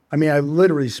at them. I mean, I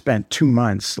literally spent 2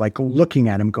 months like looking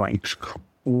at them going,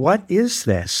 what is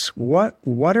this? What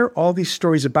are all these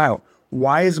stories about?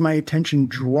 Why is my attention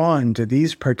drawn to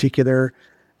these particular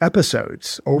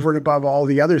episodes over and above all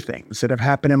the other things that have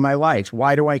happened in my life?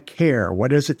 Why do I care?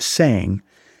 What is it saying?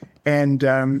 And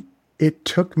it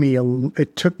took me a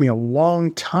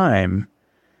long time.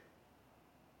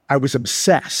 I was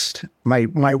obsessed. My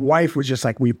wife was just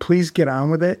like, will you please get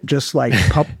on with it? Just like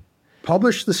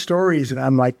publish the stories. And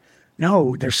I'm like,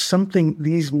 no, there's something,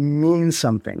 these mean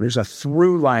something. There's a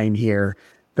through line here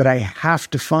that I have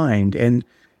to find. And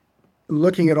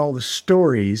looking at all the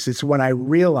stories, it's when I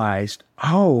realized,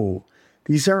 oh,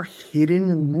 these are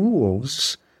hidden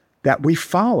rules that we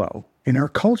follow in our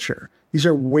culture. These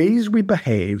are ways we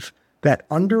behave that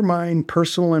undermine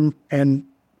personal and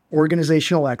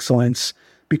organizational excellence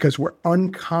because we're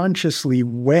unconsciously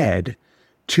wed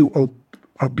to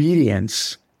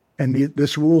obedience and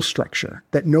this rule structure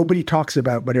that nobody talks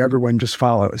about, but everyone just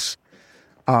follows.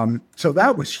 So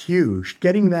that was huge.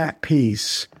 Getting that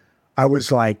piece, I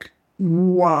was like,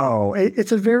 whoa,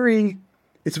 it's very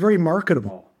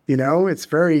marketable,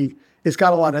 it's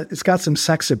got some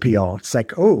sex appeal. It's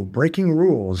like, oh, breaking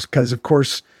rules. Cause of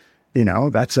course,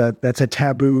 that's a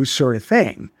taboo sort of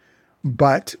thing,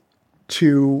 but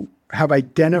to have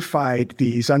identified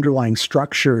these underlying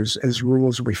structures as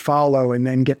rules we follow and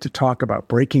then get to talk about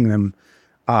breaking them,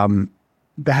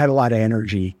 that had a lot of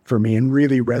energy for me and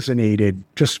really resonated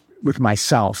just with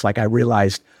myself. Like I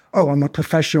realized, oh, I'm a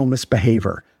professional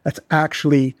misbehavior. That's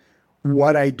actually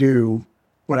what I do,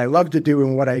 what I love to do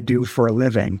and what I do for a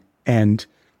living. And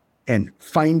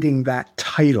finding that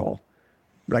title,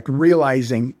 like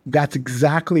realizing that's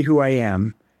exactly who I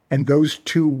am. And those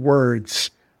two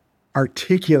words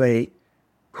articulate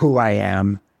who I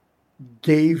am,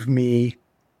 gave me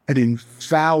an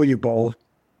invaluable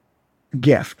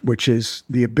gift, which is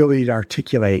the ability to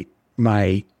articulate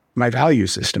my value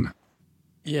system.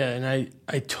 Yeah, and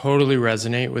I totally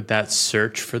resonate with that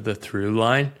search for the through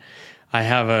line. I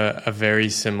have a very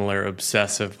similar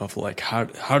obsessive of like, how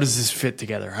does this fit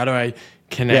together? How do I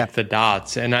connect the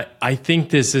dots? And I think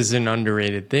this is an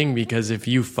underrated thing because if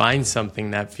you find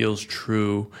something that feels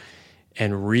true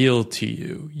and real to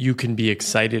you, you can be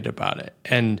excited about it.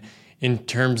 And in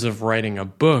terms of writing a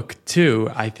book too,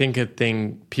 I think a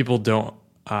thing people don't,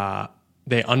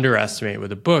 they underestimate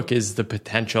with a book is the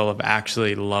potential of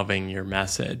actually loving your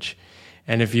message.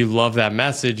 And if you love that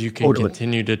message, you can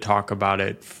continue to talk about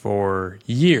it for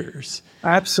years.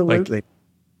 Absolutely. Like,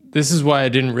 this is why I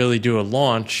didn't really do a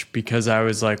launch, because I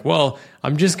was like, well,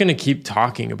 I'm just going to keep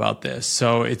talking about this.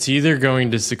 So it's either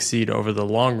going to succeed over the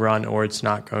long run or it's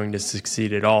not going to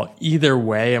succeed at all. Either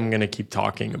way, I'm going to keep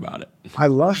talking about it. I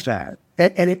love that.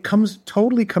 And it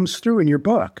totally comes through in your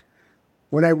book.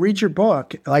 When I read your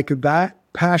book, like that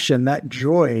passion, that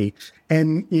joy,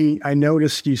 and I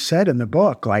noticed you said in the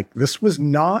book, like this was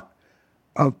not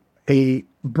a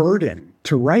burden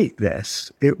to write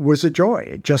this. It was a joy.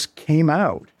 It just came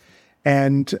out.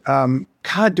 And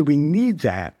God, do we need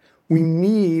that? We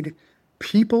need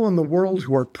people in the world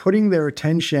who are putting their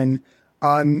attention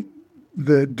on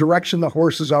the direction the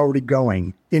horse is already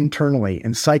going internally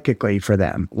and psychically for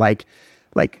them. Like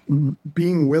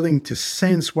being willing to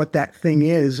sense what that thing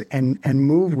is and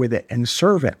move with it and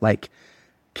serve it. Like,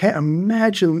 can't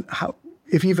imagine how,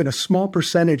 if even a small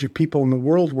percentage of people in the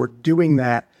world were doing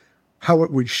that, how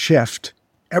it would shift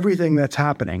everything that's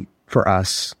happening for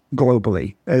us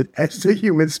globally as a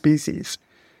human species.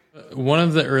 One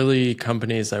of the early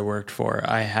companies I worked for,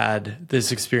 I had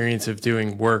this experience of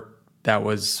doing work that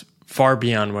was far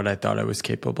beyond what I thought I was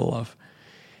capable of.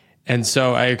 And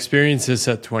so I experienced this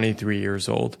at 23 years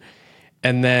old.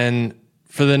 And then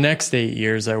for the next 8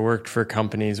 years, I worked for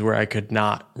companies where I could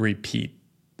not repeat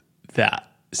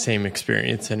that same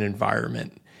experience and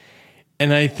environment.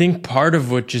 And I think part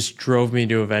of what just drove me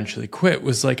to eventually quit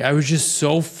was like, I was just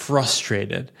so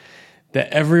frustrated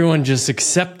that everyone just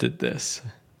accepted this.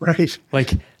 Right.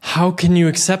 Like, how can you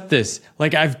accept this?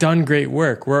 Like, I've done great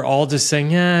work. We're all just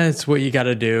saying, yeah, it's what you got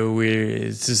to do.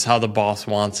 It's just how the boss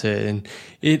wants it. And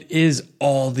it is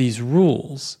all these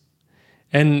rules.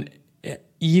 And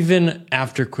even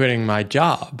after quitting my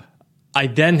job, I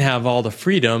then have all the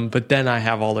freedom, but then I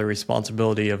have all the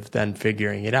responsibility of then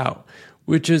figuring it out,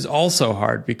 which is also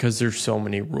hard because there's so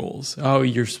many rules. Oh,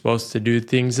 you're supposed to do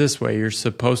things this way. You're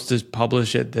supposed to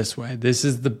publish it this way. This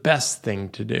is the best thing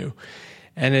to do.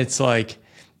 And it's like,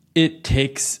 it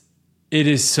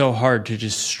is so hard to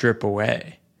just strip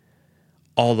away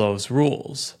all those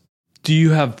rules. Do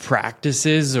you have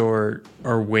practices or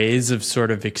ways of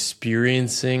sort of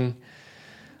experiencing?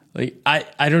 Like,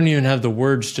 I don't even have the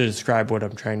words to describe what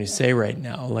I'm trying to say right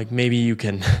now. Like, maybe you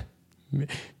can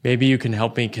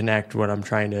help me connect what I'm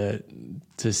trying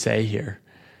to say here.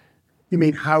 You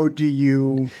mean, how do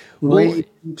you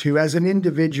as an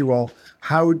individual,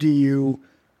 how do you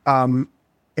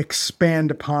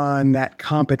expand upon that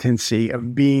competency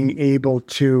of being able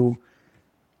to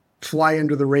fly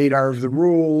under the radar of the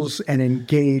rules and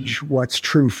engage what's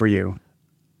true for you?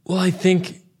 Well, I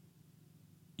think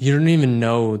you don't even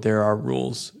know there are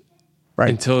rules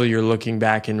until you're looking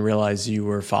back and realize you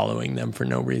were following them for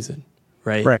no reason,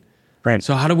 right? Right.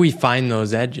 So how do we find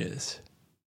those edges?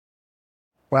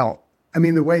 Well, I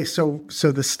mean, so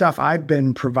the stuff I've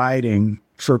been providing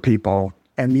for people,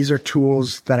 and these are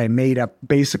tools that I made up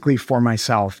basically for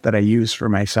myself, that I use for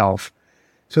myself.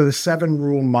 So the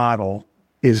 7-rule model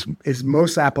is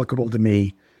most applicable to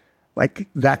me. Like,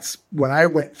 that's what I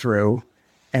went through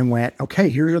and went, okay,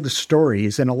 here are the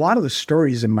stories. And a lot of the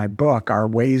stories in my book are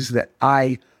ways that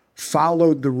I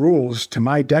followed the rules to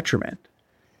my detriment.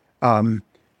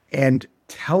 And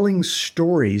telling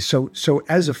stories. So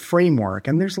as a framework,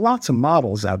 and there's lots of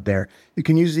models out there. You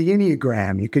can use the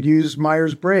Enneagram. You could use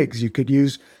Myers-Briggs. You could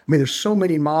use, there's so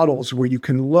many models where you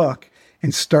can look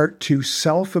and start to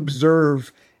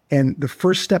self-observe. And the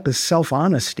first step is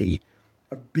self-honesty,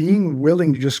 of being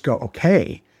willing to just go,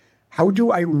 okay, how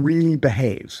do I really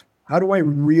behave? How do I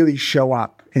really show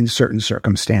up in certain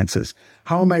circumstances?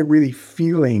 How am I really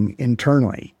feeling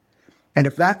internally? And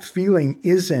if that feeling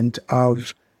isn't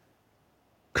of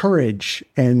courage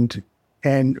and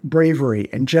bravery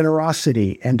and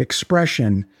generosity and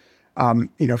expression,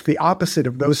 if the opposite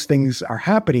of those things are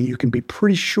happening, you can be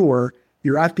pretty sure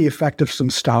you're at the effect of some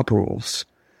stop rules,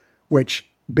 which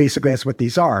basically that's what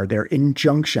these are. They're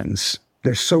injunctions.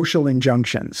 They're social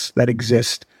injunctions that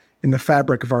exist in the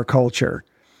fabric of our culture.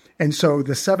 And so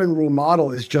the 7-rule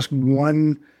model is just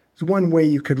one way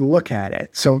you could look at it.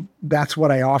 So that's what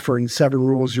I offer in 7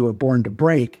 Rules You Were Born to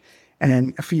Break. And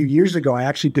then a few years ago, I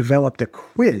actually developed a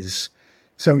quiz.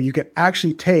 So you can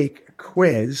actually take a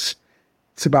quiz.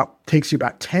 Takes you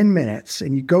about 10 minutes,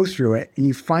 and you go through it and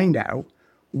you find out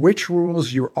which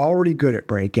rules you're already good at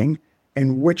breaking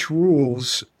and which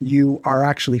rules you are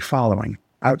actually following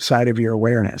outside of your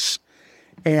awareness.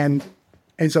 And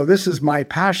so this is my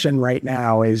passion right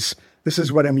now, this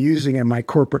is what I'm using in my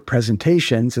corporate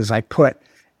presentations, is I put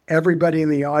everybody in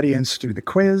the audience through the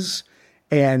quiz,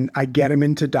 and I get them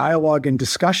into dialogue and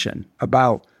discussion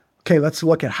about, okay, let's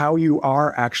look at how you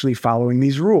are actually following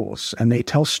these rules. And they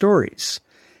tell stories.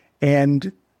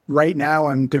 And right now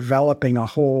I'm developing a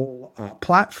whole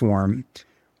platform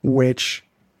which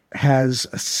has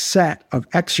a set of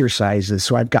exercises.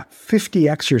 So I've got 50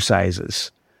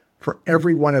 exercises for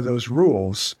every one of those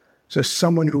rules. So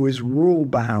someone who is rule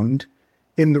bound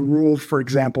in the rule, for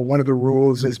example, one of the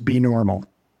rules is be normal,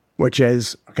 which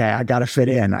is, okay, I got to fit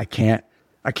in. I can't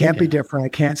be different. I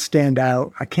can't stand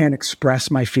out. I can't express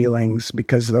my feelings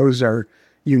because those are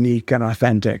unique and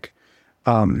authentic.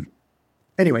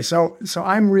 Anyway, so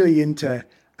I'm really into,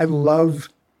 I love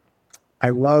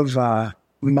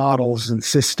models and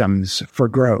systems for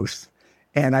growth.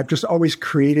 And I've just always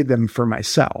created them for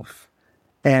myself.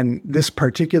 And this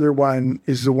particular one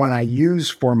is the one I use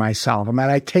for myself.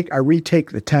 I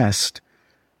retake the test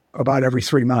about every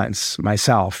 3 months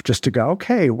myself, just to go,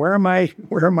 okay, where am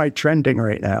I trending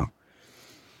right now?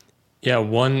 Yeah,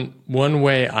 one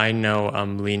way I know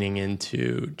I'm leaning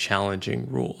into challenging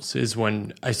rules is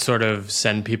when I sort of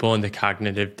send people into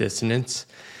cognitive dissonance.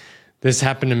 This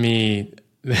happened to me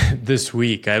this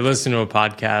week. I listened to a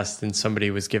podcast and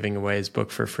somebody was giving away his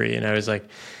book for free, and I was like,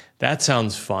 that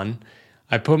sounds fun.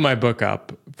 I put my book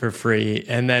up for free,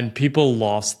 and then people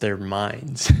lost their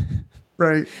minds.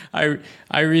 Right.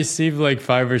 I received like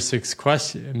 5 or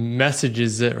 6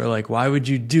 messages that were like, why would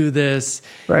you do this?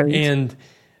 Right. And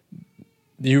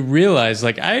you realize,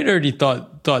 like, I had already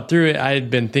thought through it. I had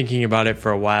been thinking about it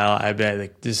for a while. I bet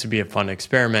like this would be a fun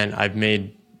experiment. I've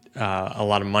made a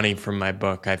lot of money from my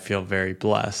book. I feel very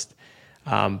blessed.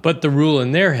 But the rule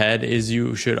in their head is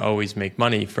you should always make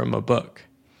money from a book.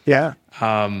 Yeah.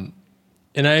 And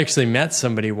I actually met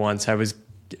somebody once.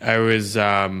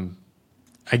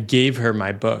 I gave her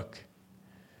my book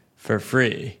for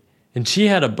free, and she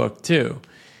had a book too.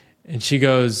 And she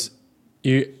goes,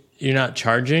 You're not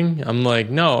charging? I'm like,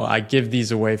 no, I give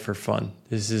these away for fun.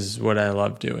 This is what I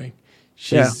love doing.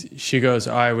 She goes,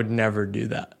 oh, I would never do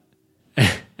that.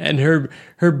 And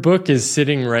her book is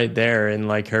sitting right there in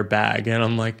like her bag. And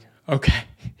I'm like, okay.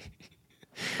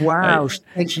 Wow.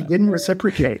 And she didn't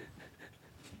reciprocate.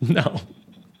 No.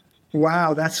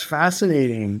 Wow, that's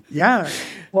fascinating. Yeah.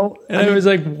 Well, I was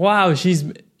like, wow,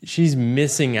 she's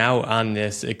missing out on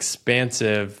this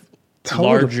expansive,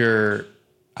 larger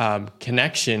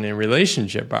connection and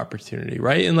relationship opportunity,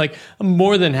 right? And like, I'm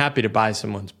more than happy to buy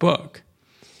someone's book,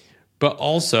 but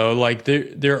also like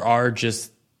there are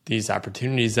just these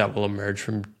opportunities that will emerge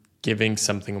from giving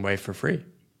something away for free.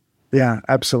 Yeah,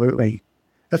 absolutely.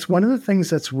 That's one of the things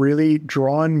that's really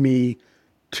drawn me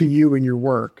to you and your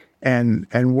work. And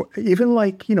even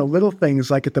like, little things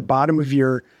like at the bottom of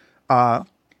your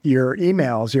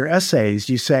emails, your essays,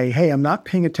 you say, hey, I'm not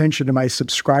paying attention to my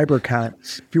subscriber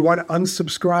counts. If you want to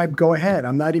unsubscribe, go ahead.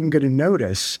 I'm not even going to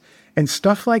notice. And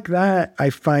stuff like that, I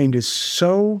find is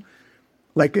so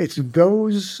Like it's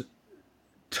those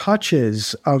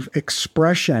touches of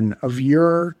expression of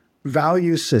your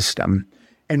value system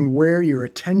and where your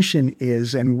attention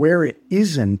is and where it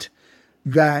isn't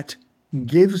that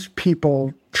gives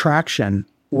people traction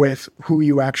with who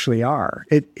you actually are.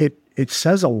 It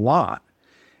says a lot.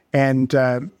 And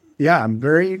yeah, I'm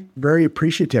very, very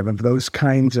appreciative of those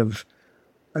kinds of,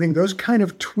 I think those kind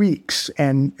of tweaks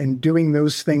and doing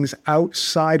those things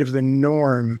outside of the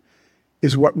norm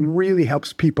is what really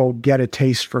helps people get a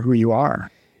taste for who you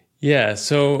are. Yeah.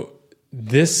 So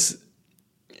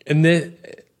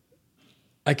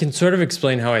I can sort of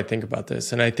explain how I think about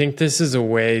this. And I think this is a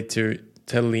way to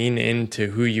lean into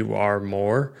who you are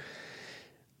more.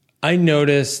 I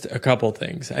noticed a couple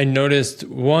things. I noticed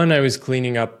one, I was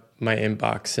cleaning up my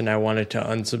inbox and I wanted to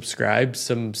unsubscribe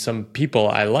some people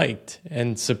I liked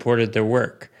and supported their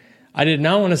work. I did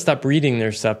not want to stop reading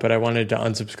their stuff, but I wanted to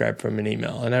unsubscribe from an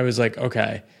email. And I was like,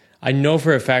 okay, I know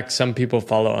for a fact some people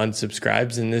follow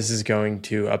unsubscribes and this is going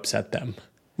to upset them.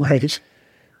 Right.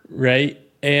 Right.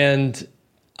 And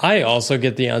I also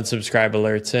get the unsubscribe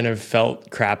alerts and have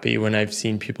felt crappy when I've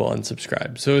seen people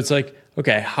unsubscribe. So it's like,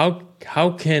 okay,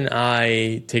 how can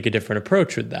I take a different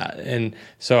approach with that? And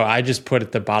so I just put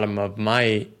at the bottom of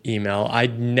my email, I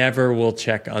never will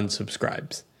check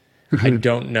unsubscribes. I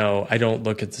don't know. I don't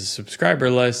look at the subscriber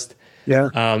list. Yeah.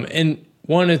 And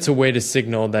one, it's a way to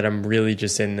signal that I'm really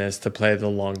just in this to play the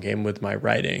long game with my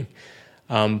writing.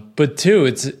 But two,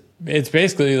 it's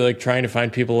basically like trying to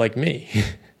find people like me.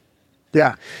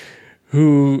 Yeah.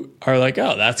 Who are like,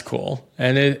 oh, that's cool.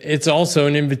 And it's also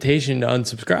an invitation to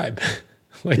unsubscribe.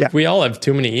 We all have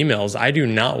too many emails. I do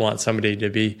not want somebody to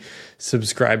be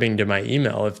subscribing to my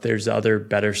email if there's other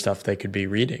better stuff they could be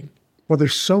reading. Well,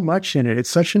 there's so much in it. It's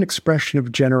such an expression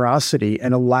of generosity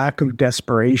and a lack of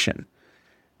desperation.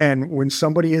 And when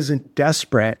somebody isn't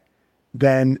desperate,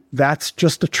 then that's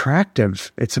just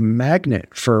attractive. It's a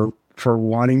magnet for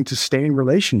wanting to stay in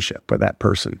relationship with that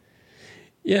person.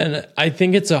 Yeah, and I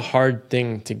think it's a hard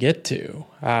thing to get to.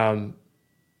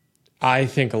 I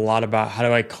think a lot about how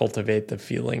do I cultivate the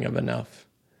feeling of enough.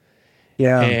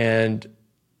 Yeah. And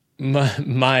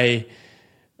my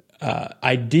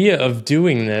idea of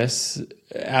doing this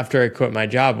after I quit my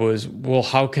job was, well,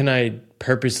 how can I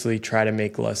purposely try to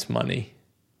make less money?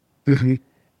 Mm-hmm.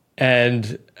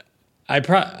 And I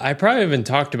probably haven't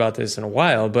talked about this in a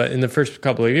while, but in the first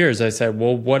couple of years, I said,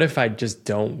 well, what if I just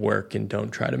don't work and don't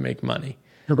try to make money?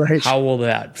 Right. How will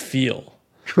that feel?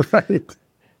 Right.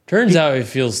 Turns out it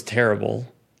feels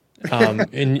terrible.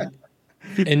 And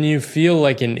you feel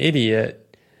like an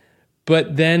idiot.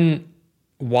 But then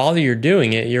while you're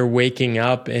doing it, you're waking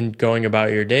up and going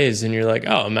about your days and you're like,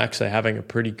 oh, I'm actually having a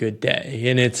pretty good day.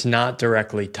 And it's not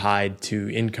directly tied to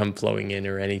income flowing in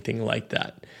or anything like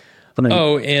that.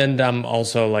 Oh, and I'm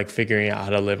also like figuring out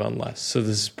how to live on less. So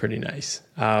this is pretty nice.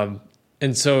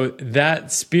 And so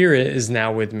that spirit is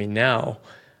now with me now.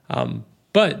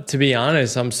 But to be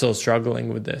honest, I'm still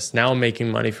struggling with this. Now I'm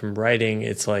making money from writing.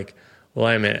 It's like, well,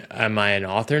 am I an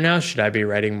author now? Should I be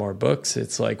writing more books?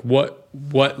 It's like, what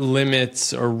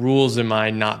limits or rules am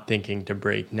I not thinking to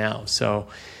break now? So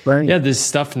right. Yeah, this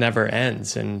stuff never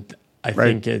ends. And I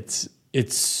think it's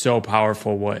so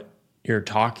powerful what you're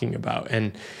talking about.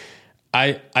 And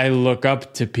I look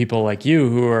up to people like you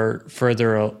who are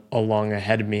further along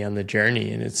ahead of me on the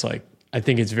journey. And it's like, I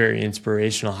think it's very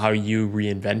inspirational how you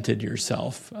reinvented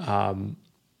yourself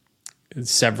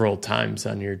several times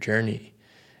on your journey.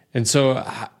 And so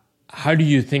how do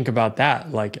you think about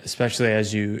that? Like, especially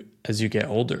as you get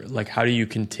older, like how do you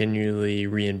continually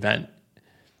reinvent?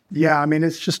 Yeah. I mean,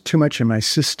 it's just too much in my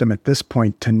system at this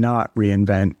point to not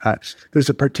reinvent. There's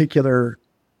a particular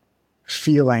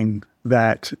feeling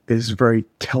that is very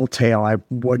telltale. I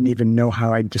wouldn't even know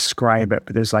how I'd describe it,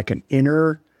 but there's like an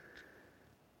inner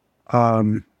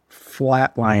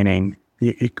flatlining.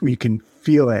 You can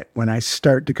feel it when I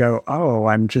start to go, oh,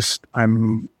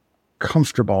 I'm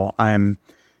comfortable. And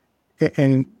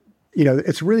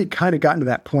it's really kind of gotten to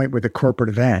that point with the corporate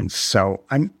events. So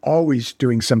I'm always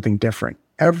doing something different.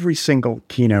 Every single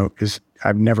keynote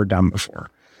I've never done before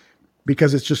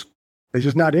because it's just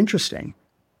not interesting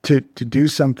to do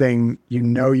something,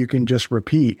 you can just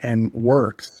repeat and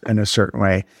works in a certain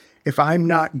way. If I'm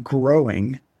not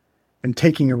growing and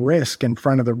taking a risk in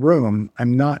front of the room,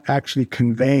 I'm not actually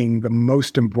conveying the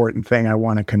most important thing I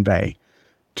want to convey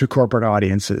to corporate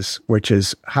audiences, which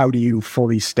is how do you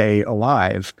fully stay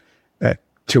alive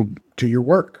to your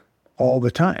work all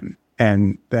the time?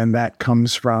 And then that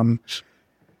comes from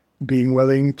being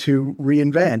willing to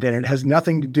reinvent. And it has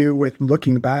nothing to do with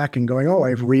looking back and going, oh,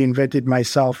 I've reinvented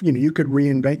myself. You could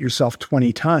reinvent yourself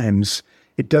 20 times.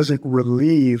 It doesn't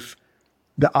relieve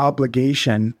the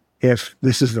obligation, if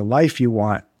this is the life you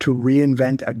want, to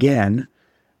reinvent again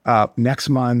next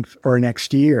month or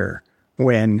next year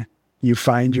when you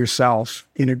find yourself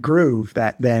in a groove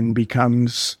that then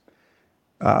becomes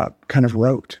kind of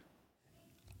rote.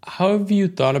 How have you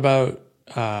thought about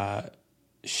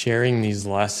sharing these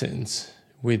lessons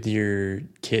with your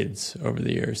kids over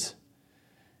the years?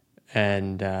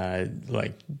 And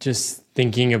like just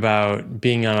thinking about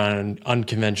being on an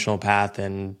unconventional path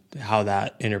and how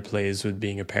that interplays with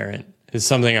being a parent is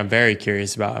something I'm very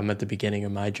curious about. I'm at the beginning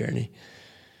of my journey.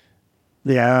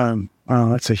 Yeah,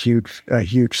 that's a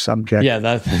huge subject. Yeah,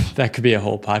 that could be a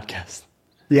whole podcast.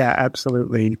 Yeah,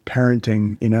 absolutely.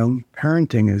 Parenting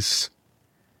is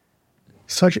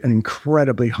such an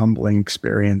incredibly humbling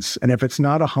experience. And if it's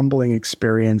not a humbling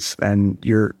experience, then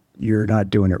you're not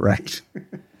doing it right.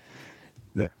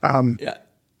 Yeah,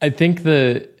 I think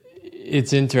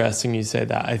it's interesting you say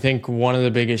that. I think one of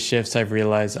the biggest shifts I've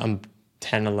realized, I'm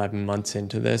 10, 11 months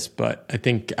into this, but I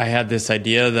think I had this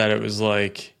idea that it was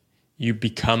like you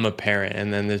become a parent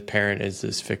and then this parent is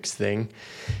this fixed thing.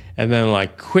 And then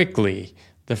like quickly,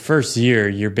 the first year,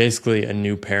 you're basically a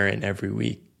new parent every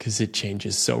week because it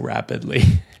changes so rapidly.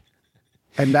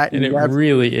 And it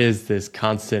really is this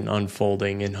constant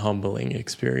unfolding and humbling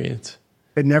experience.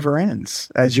 It never ends.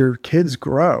 As your kids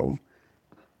grow,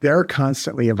 they're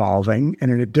constantly evolving. And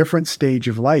in a different stage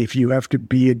of life, you have to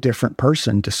be a different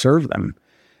person to serve them.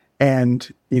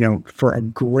 And, for a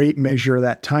great measure of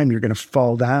that time, you're going to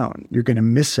fall down. You're going to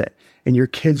miss it. And your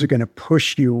kids are going to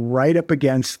push you right up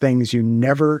against things you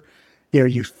never,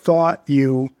 you thought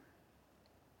you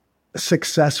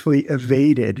successfully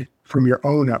evaded from your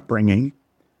own upbringing,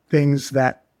 things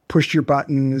that pushed your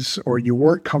buttons or you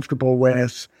weren't comfortable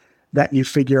with, that you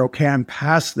figure, okay, I'm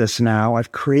past this now.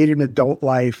 I've created an adult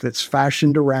life that's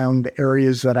fashioned around the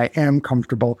areas that I am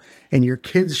comfortable. And your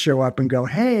kids show up and go,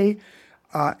 hey,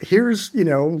 here's,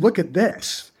 look at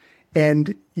this.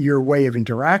 And your way of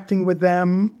interacting with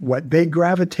them, what they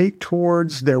gravitate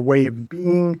towards, their way of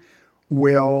being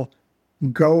will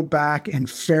go back and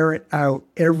ferret out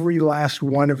every last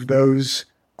one of those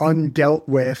undealt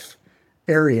with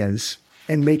areas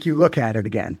and make you look at it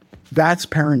again. That's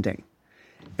parenting.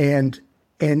 And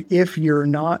if you're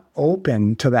not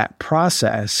open to that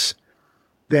process,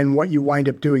 then what you wind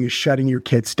up doing is shutting your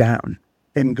kids down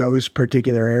in those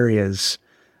particular areas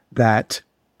that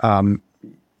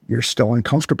you're still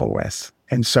uncomfortable with.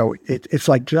 And so it's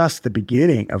like just the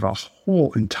beginning of a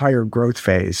whole entire growth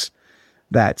phase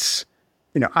that's,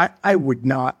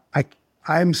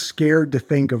 I'm scared to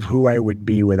think of who I would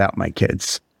be without my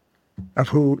kids, of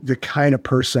the kind of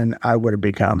person I would have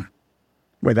become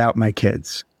without my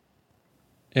kids.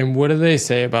 And what do they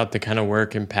say about the kind of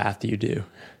work and path you do?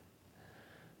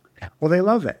 Well, they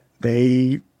love it.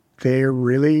 They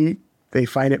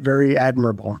find it very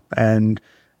admirable, and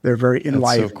they're very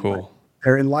enlivened. That's so cool.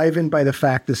 They're enlivened by the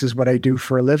fact this is what I do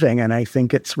for a living, and I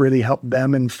think it's really helped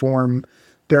them inform.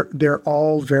 They're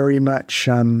all very much.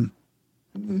 None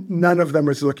of them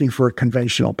is looking for a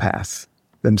conventional path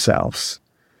themselves.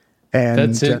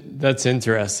 And that's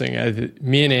interesting.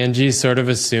 Me and Angie sort of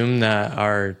assume that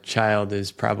our child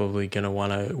is probably going to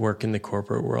want to work in the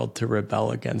corporate world to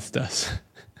rebel against us.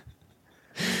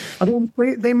 I mean,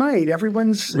 they might.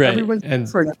 Everyone's and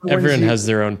everyone has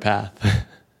their own path.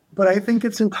 But I think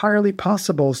it's entirely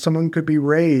possible someone could be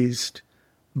raised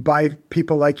by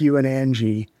people like you and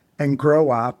Angie and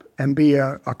grow up and be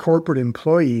a corporate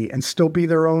employee and still be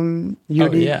their own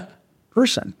unique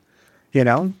person.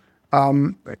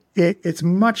 It's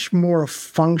much more a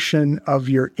function of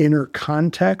your inner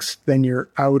context than your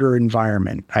outer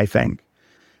environment, I think.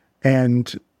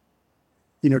 And,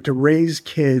 to raise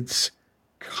kids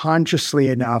consciously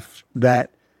enough that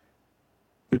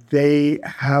they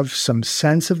have some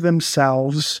sense of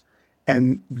themselves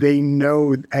and they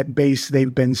know at base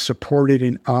they've been supported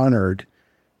and honored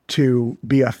to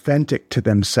be authentic to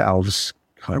themselves.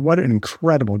 What an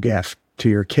incredible gift to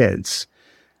your kids.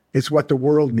 It's what the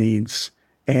world needs.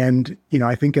 And,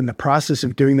 I think in the process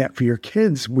of doing that for your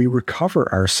kids, we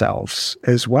recover ourselves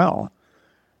as well.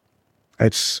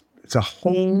 It's a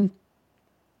whole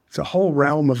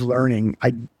realm of learning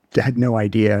I had no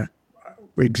idea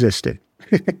existed.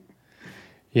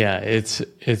 Yeah,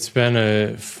 it's been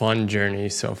a fun journey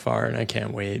so far, and I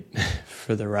can't wait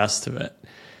for the rest of it.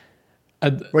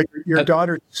 Well, your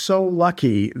daughter's so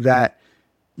lucky that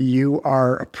you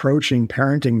are approaching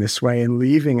parenting this way and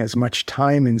leaving as much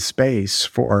time and space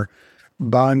for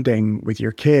bonding with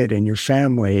your kid and your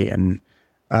family. And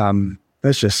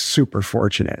that's just super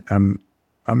fortunate. I'm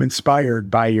inspired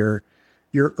by your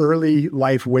early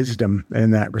life wisdom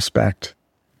in that respect.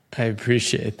 I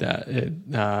appreciate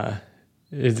that.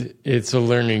 It's a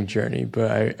learning journey,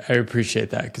 but I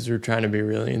appreciate that because we're trying to be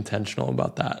really intentional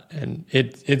about that. And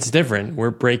it's different.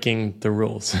 We're breaking the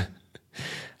rules.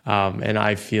 And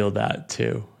I feel that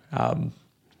too,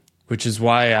 which is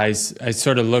why I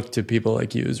sort of look to people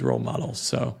like you as role models.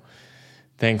 So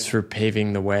thanks for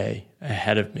paving the way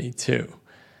ahead of me too.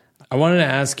 I wanted to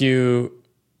ask you,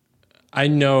 I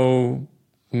know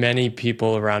many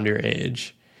people around your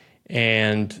age,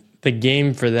 and the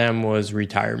game for them was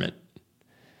retirement.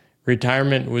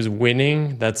 Retirement was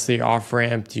winning. That's the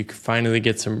off-ramp. You could finally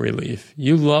get some relief.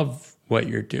 You love what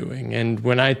you're doing. And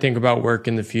when I think about work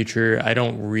in the future, I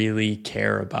don't really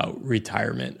care about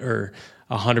retirement or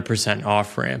 100%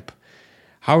 off-ramp.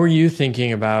 How are you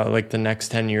thinking about like the next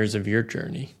 10 years of your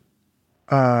journey?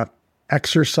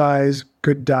 Exercise,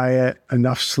 good diet,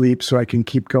 enough sleep so I can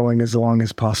keep going as long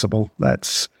as possible.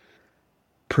 That's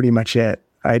pretty much it.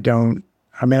 I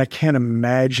can't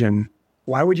imagine,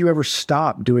 why would you ever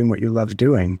stop doing what you love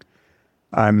doing?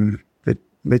 It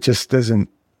just doesn't,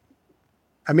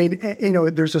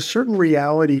 there's a certain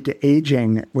reality to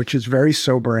aging, which is very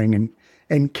sobering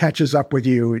and catches up with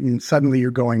you. And suddenly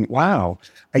you're going, wow,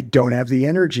 I don't have the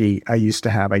energy I used to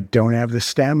have. I don't have the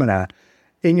stamina.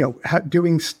 And,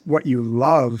 doing what you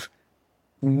love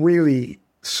really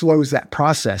slows that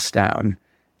process down.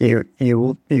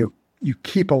 You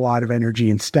keep a lot of energy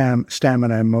and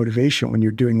stamina and motivation when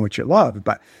you're doing what you love.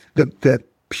 But the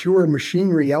pure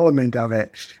machinery element of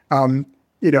it, I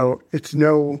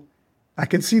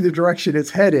can see the direction it's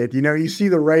headed. You see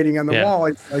the writing on the wall.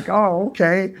 It's like, oh,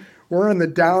 okay, we're on the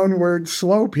downward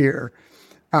slope here.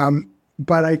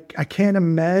 But I can't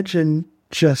imagine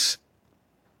just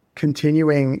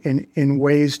continuing in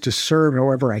ways to serve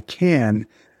however I can.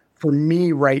 For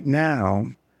me right now,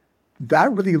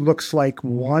 that really looks like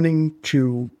wanting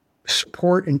to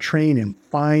support and train and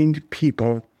find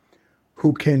people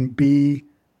who can be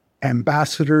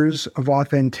ambassadors of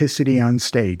authenticity on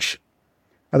stage.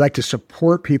 I'd like to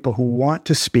support people who want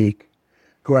to speak,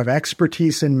 who have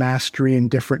expertise and mastery in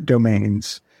different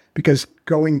domains. Because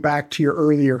going back to your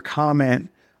earlier comment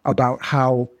about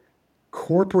how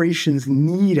corporations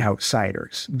need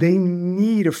outsiders, they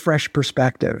need a fresh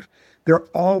perspective. They're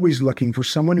always looking for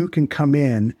someone who can come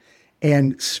in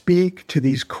and speak to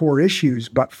these core issues,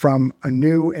 but from a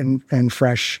new and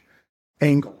fresh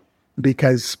angle.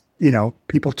 Because,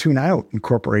 people tune out in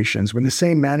corporations. When the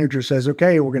same manager says,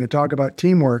 okay, we're going to talk about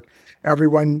teamwork,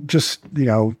 everyone just,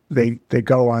 they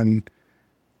go on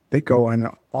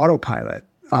autopilot.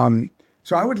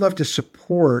 So I would love to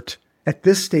support, at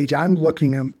this stage, I'm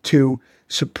looking to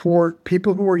support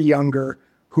people who are younger,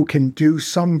 who can do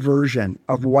some version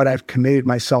of what I've committed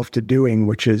myself to doing,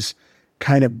 which is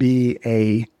kind of be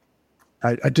a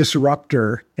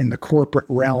disruptor in the corporate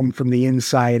realm from the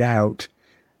inside out,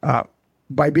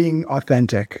 by being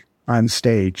authentic on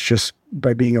stage, just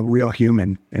by being a real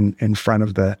human in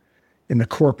the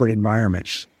corporate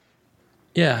environment.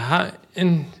 Yeah.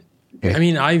 I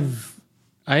mean, I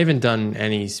haven't done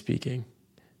any speaking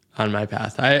on my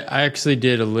path. I actually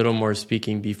did a little more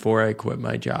speaking before I quit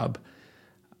my job.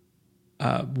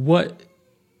 What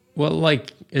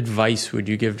like advice would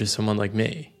you give to someone like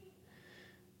me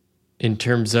in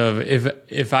terms of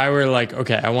if I were like,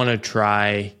 okay, I want to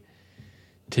try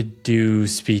to do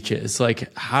speeches, like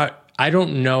I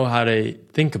don't know how to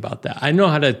think about that. I know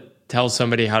how to tell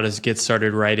somebody how to get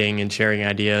started writing and sharing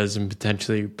ideas and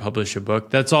potentially publish a book.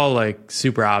 That's all like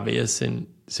super obvious and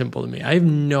simple to me. I have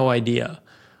no idea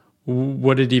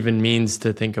what it even means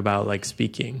to think about like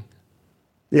speaking.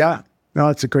 Yeah, no,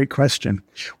 that's a great question.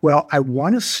 Well, I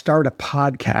want to start a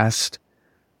podcast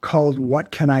called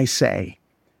What Can I Say?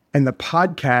 And the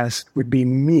podcast would be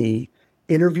me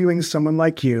interviewing someone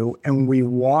like you, and we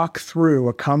walk through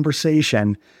a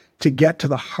conversation to get to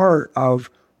the heart of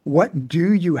what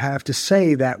do you have to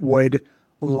say that would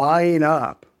line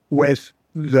up with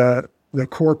the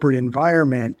corporate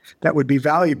environment that would be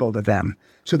valuable to them.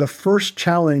 So the first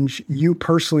challenge you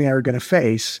personally are going to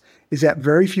face is that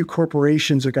very few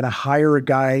corporations are going to hire a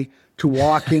guy to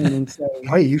walk in and say,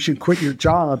 hey, you should quit your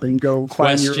job and go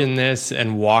question this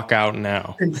and walk out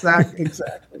now. Exactly.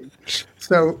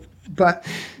 So, but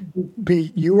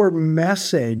your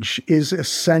message is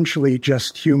essentially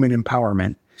just human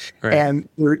empowerment. Right. And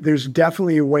there's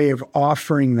definitely a way of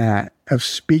offering that, of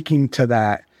speaking to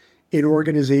that in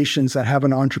organizations that have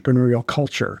an entrepreneurial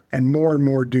culture, and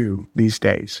more do these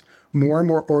days. More and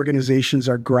more organizations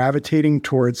are gravitating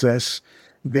towards this.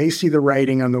 They see the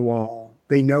writing on the wall.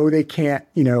 They know they can't,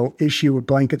 issue a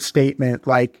blanket statement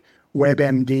like,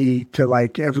 WebMD to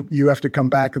like, you have to come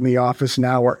back in the office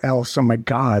now or else. Oh my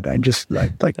God. I just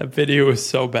like that video was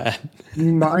so bad.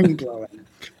 mind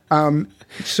blowing.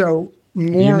 So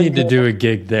You more need to more, do a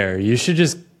gig there. You should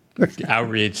just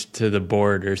outreach to the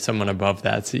board or someone above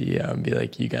that CEO and be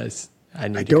like, you guys, I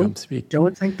need to come speak.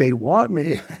 Don't think they want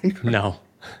me. No.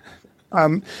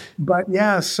 But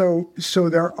yeah, so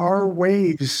there are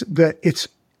ways that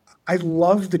I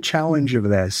love the challenge of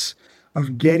this,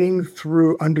 of getting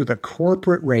through under the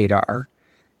corporate radar,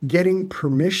 getting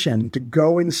permission to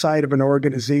go inside of an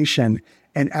organization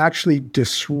and actually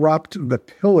disrupt the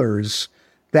pillars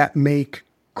that make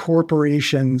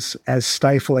corporations as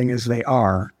stifling as they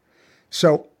are.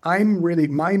 So my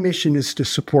mission is to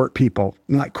support people,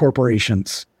 not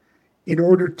corporations. In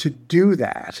order to do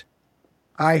that,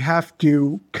 I have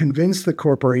to convince the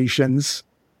corporations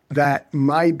that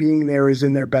my being there is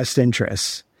in their best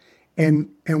interests. And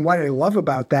what I love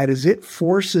about that is it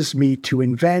forces me to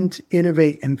invent,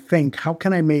 innovate, and think, how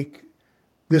can I make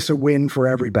this a win for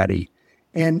everybody?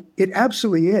 And it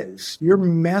absolutely is. Your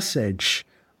message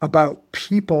about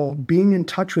people being in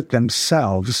touch with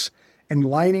themselves and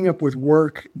lining up with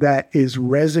work that is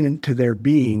resonant to their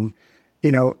being,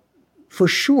 for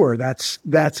sure, that's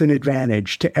an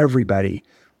advantage to everybody.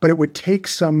 But it would take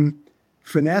some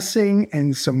finessing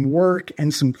and some work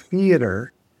and some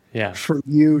theater for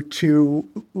you to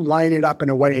line it up in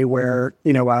a way where,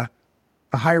 a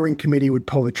hiring committee would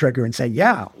pull the trigger and say,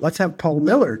 yeah, let's have Paul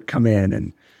Millard come in.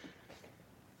 And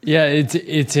yeah,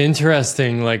 it's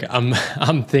interesting. Like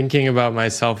I'm thinking about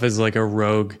myself as like a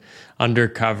rogue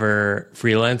undercover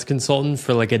freelance consultant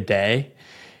for like a day.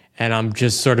 And I'm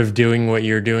just sort of doing what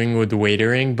you're doing with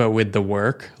waitering, but with the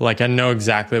work. Like I know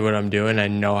exactly what I'm doing. I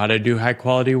know how to do high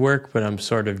quality work, but I'm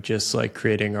sort of just like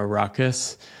creating a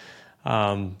ruckus.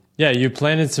 You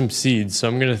planted some seeds, so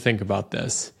I'm going to think about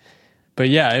this. But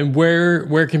yeah, and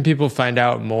where can people find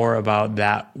out more about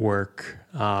that work?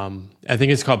 I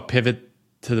think it's called Pivot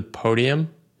to the Podium.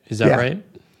 Is that right?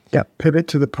 Yeah,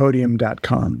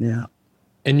 pivottothepodium.com. Yeah.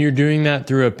 And you're doing that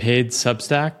through a paid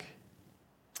Substack?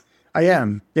 I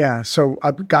am. Yeah. So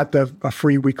I've got a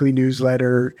free weekly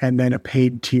newsletter and then a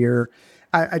paid tier.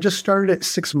 I just started it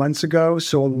 6 months ago.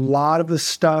 So a lot of the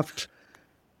stuff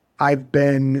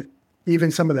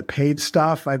even some of the paid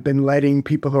stuff, I've been letting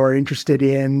people who are interested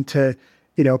in to,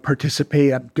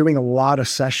 participate. I'm doing a lot of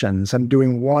sessions. I'm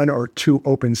doing 1 or 2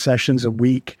 open sessions a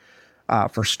week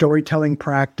for storytelling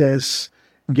practice,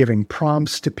 giving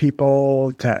prompts to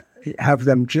people to have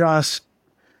them just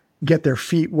get their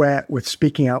feet wet with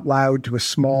speaking out loud to a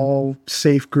small,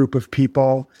 safe group of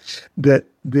people. That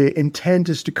the intent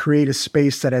is to create a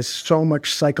space that has so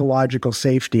much psychological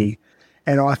safety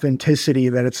and authenticity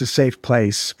that it's a safe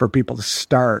place for people to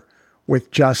start with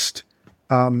just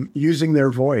using their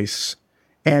voice.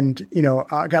 And,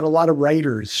 I got a lot of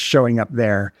writers showing up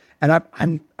there.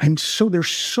 And there's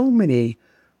so many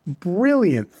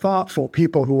brilliant, thoughtful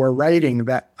people who are writing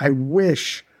that I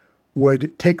wish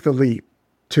would take the leap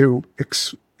to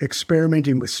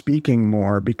experimenting with speaking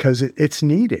more, because it's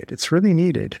needed. It's really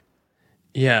needed.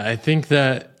 Yeah, I think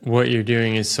that what you're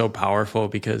doing is so powerful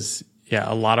because,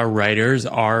 a lot of writers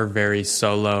are very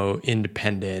solo,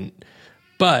 independent,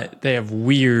 but they have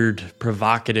weird,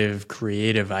 provocative,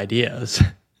 creative ideas.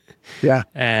 Yeah.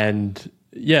 And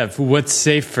what's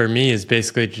safe for me is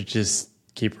basically to just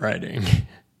keep writing.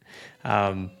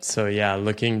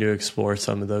 Looking to explore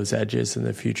some of those edges in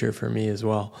the future for me as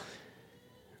well.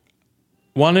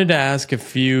 Wanted to ask a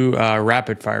few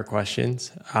rapid fire questions.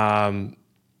 So I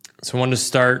wanted to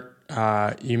start,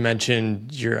 you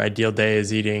mentioned your ideal day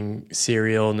is eating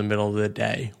cereal in the middle of the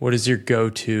day. What is your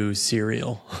go-to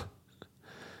cereal?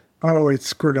 Oh,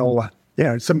 it's granola.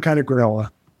 Yeah, it's some kind of granola.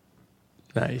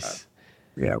 Nice.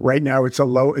 Right now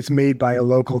it's made by a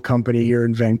local company here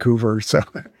in Vancouver. So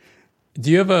do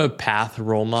you have a path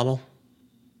role model?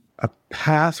 A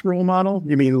path role model?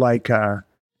 You mean like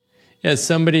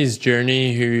somebody's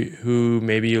journey who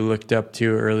maybe you looked up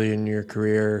to early in your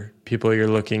career, people you're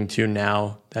looking to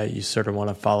now that you sort of want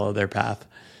to follow their path?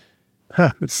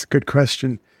 That's a good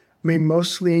question. I mean,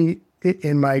 mostly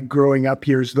in my growing up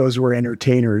years, those were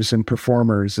entertainers and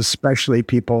performers, especially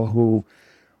people who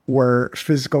were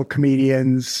physical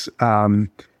comedians.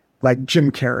 Like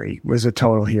Jim Carrey was a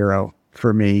total hero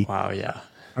for me. Wow, yeah.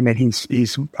 I mean,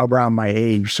 he's around my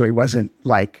age, so he wasn't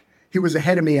like, he was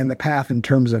ahead of me on the path in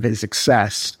terms of his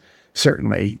success.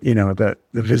 Certainly, the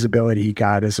visibility he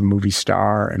got as a movie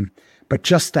star, but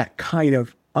just that kind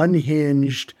of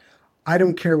unhinged, I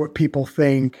don't care what people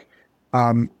think,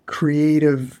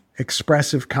 creative,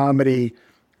 expressive comedy,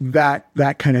 that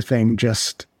kind of thing,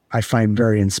 just I find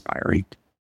very inspiring.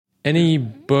 Any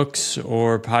books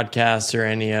or podcasts or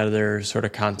any other sort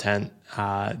of content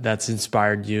that's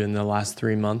inspired you in the last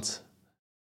 3 months?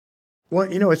 Well,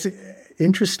 it's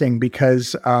interesting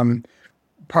because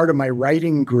part of my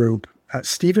writing group,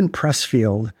 Stephen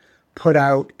Pressfield, put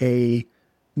out a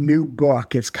new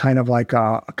book. It's kind of like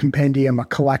a compendium, a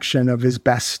collection of his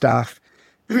best stuff.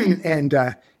 And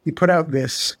he put out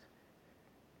this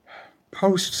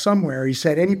post somewhere. He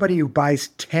said, anybody who buys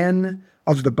 10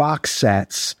 of the box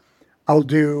sets, I'll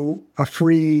do a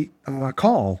free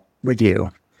call with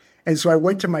you. And so I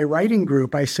went to my writing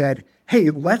group. I said, hey,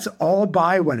 let's all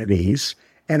buy one of these,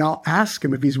 and I'll ask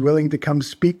him if he's willing to come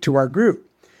speak to our group.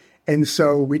 And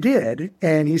so we did.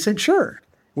 And he said, sure.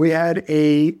 We had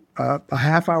a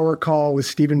half-hour call with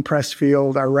Stephen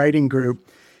Pressfield, our writing group.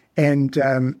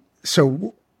 And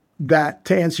so that,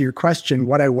 to answer your question,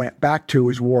 what I went back to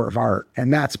is War of Art.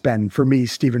 And that's been, for me,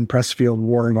 Stephen Pressfield,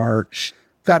 War of Art.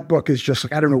 That book is just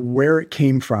like, I don't know where it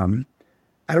came from.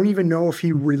 I don't even know if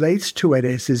he relates to it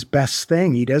as his best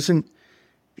thing.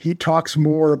 He talks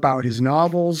more about his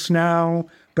novels now.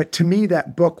 But to me,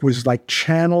 that book was like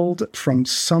channeled from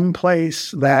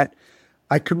someplace that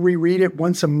I could reread it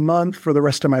once a month for the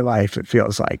rest of my life, it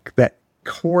feels like. That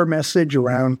core message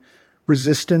around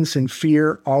resistance and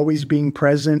fear always being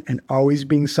present and always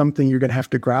being something you're going to have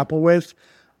to grapple with,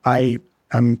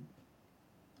 I'm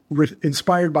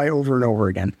inspired by over and over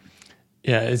again.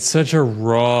 Yeah, it's such a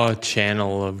raw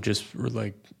channel of just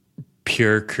like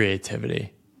pure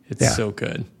creativity. It's so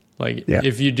good. Like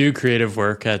if you do creative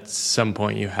work, at some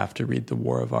point you have to read The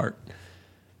War of Art.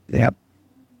 Yep.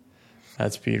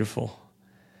 That's beautiful.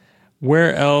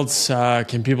 Where else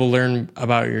can people learn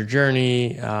about your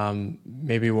journey?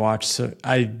 Maybe watch. So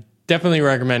I definitely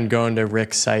recommend going to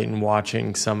Rick's site and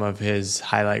watching some of his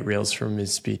highlight reels from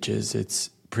his speeches. It's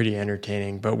pretty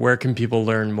entertaining. But where can people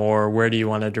learn more? Where do you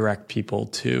want to direct people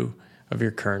to of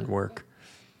your current work?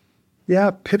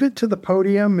 Yeah, Pivot to the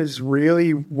Podium is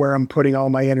really where I'm putting all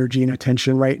my energy and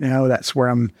attention right now. That's where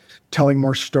I'm telling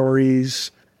more stories,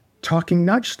 talking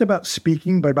not just about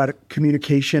speaking, but about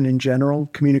communication in general,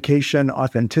 communication,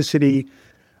 authenticity.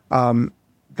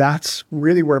 That's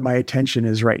really where my attention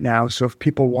is right now. So if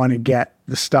people want to get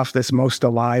the stuff that's most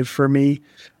alive for me,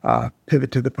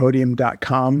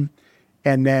 pivottothepodium.com.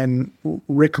 And then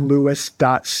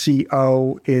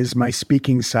ricklewis.co is my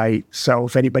speaking site. So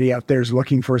if anybody out there is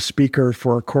looking for a speaker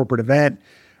for a corporate event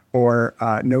or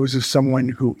knows of someone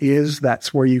who is,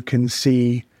 that's where you can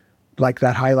see like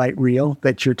that highlight reel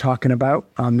that you're talking about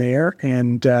on there.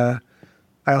 And I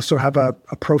also have a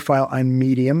profile on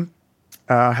Medium.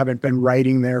 I haven't been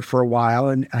writing there for a while,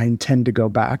 and I intend to go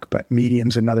back, but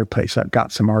Medium's another place I've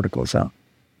got some articles out.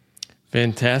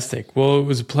 Fantastic. Well, it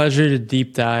was a pleasure to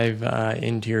deep dive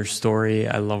into your story.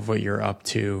 I love what you're up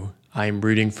to. I'm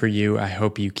rooting for you. I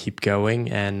hope you keep going.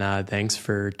 And thanks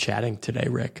for chatting today,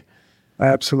 Rick.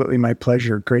 Absolutely. My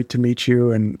pleasure. Great to meet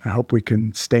you. And I hope we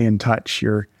can stay in touch.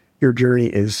 Your journey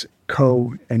is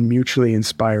and mutually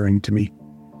inspiring to me.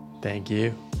 Thank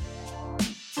you.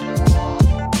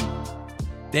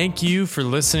 Thank you for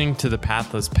listening to The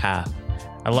Pathless Path.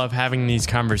 I love having these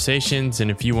conversations,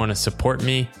 and if you want to support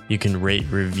me, you can rate,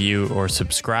 review, or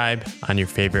subscribe on your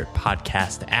favorite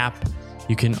podcast app.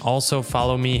 You can also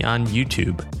follow me on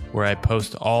YouTube, where I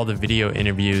post all the video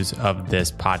interviews of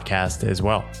this podcast as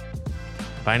well.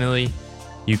 Finally,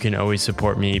 you can always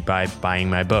support me by buying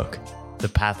my book, The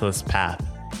Pathless Path.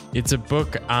 It's a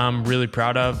book I'm really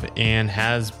proud of and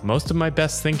has most of my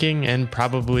best thinking and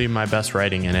probably my best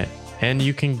writing in it. And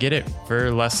you can get it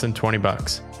for less than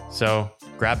 $20. So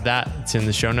grab that. It's in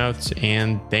the show notes.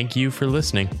 And thank you for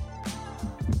listening.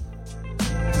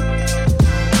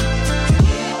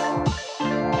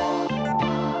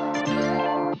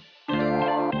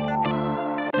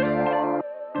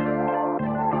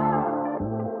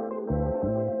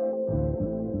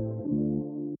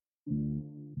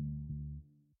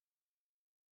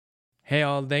 Hey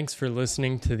all, thanks for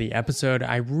listening to the episode.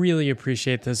 I really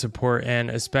appreciate the support and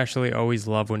especially always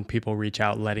love when people reach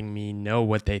out letting me know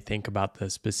what they think about the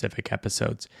specific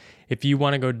episodes. If you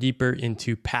want to go deeper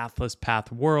into Pathless Path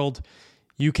world,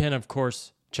 you can of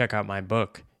course check out my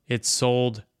book. It's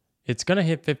sold. It's going to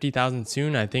hit 50,000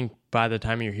 soon. I think by the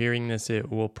time you're hearing this, it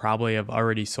will probably have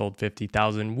already sold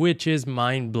 50,000, which is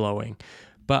mind-blowing.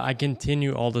 But I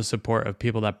continue all the support of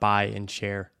people that buy and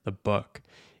share the book.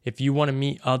 If you want to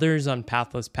meet others on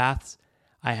Pathless Paths,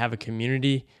 I have a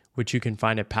community, which you can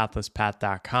find at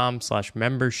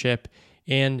pathlesspath.com/membership.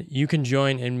 And you can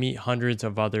join and meet hundreds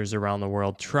of others around the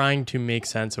world trying to make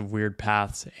sense of weird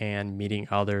paths and meeting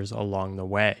others along the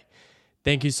way.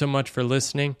 Thank you so much for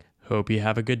listening. Hope you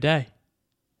have a good day.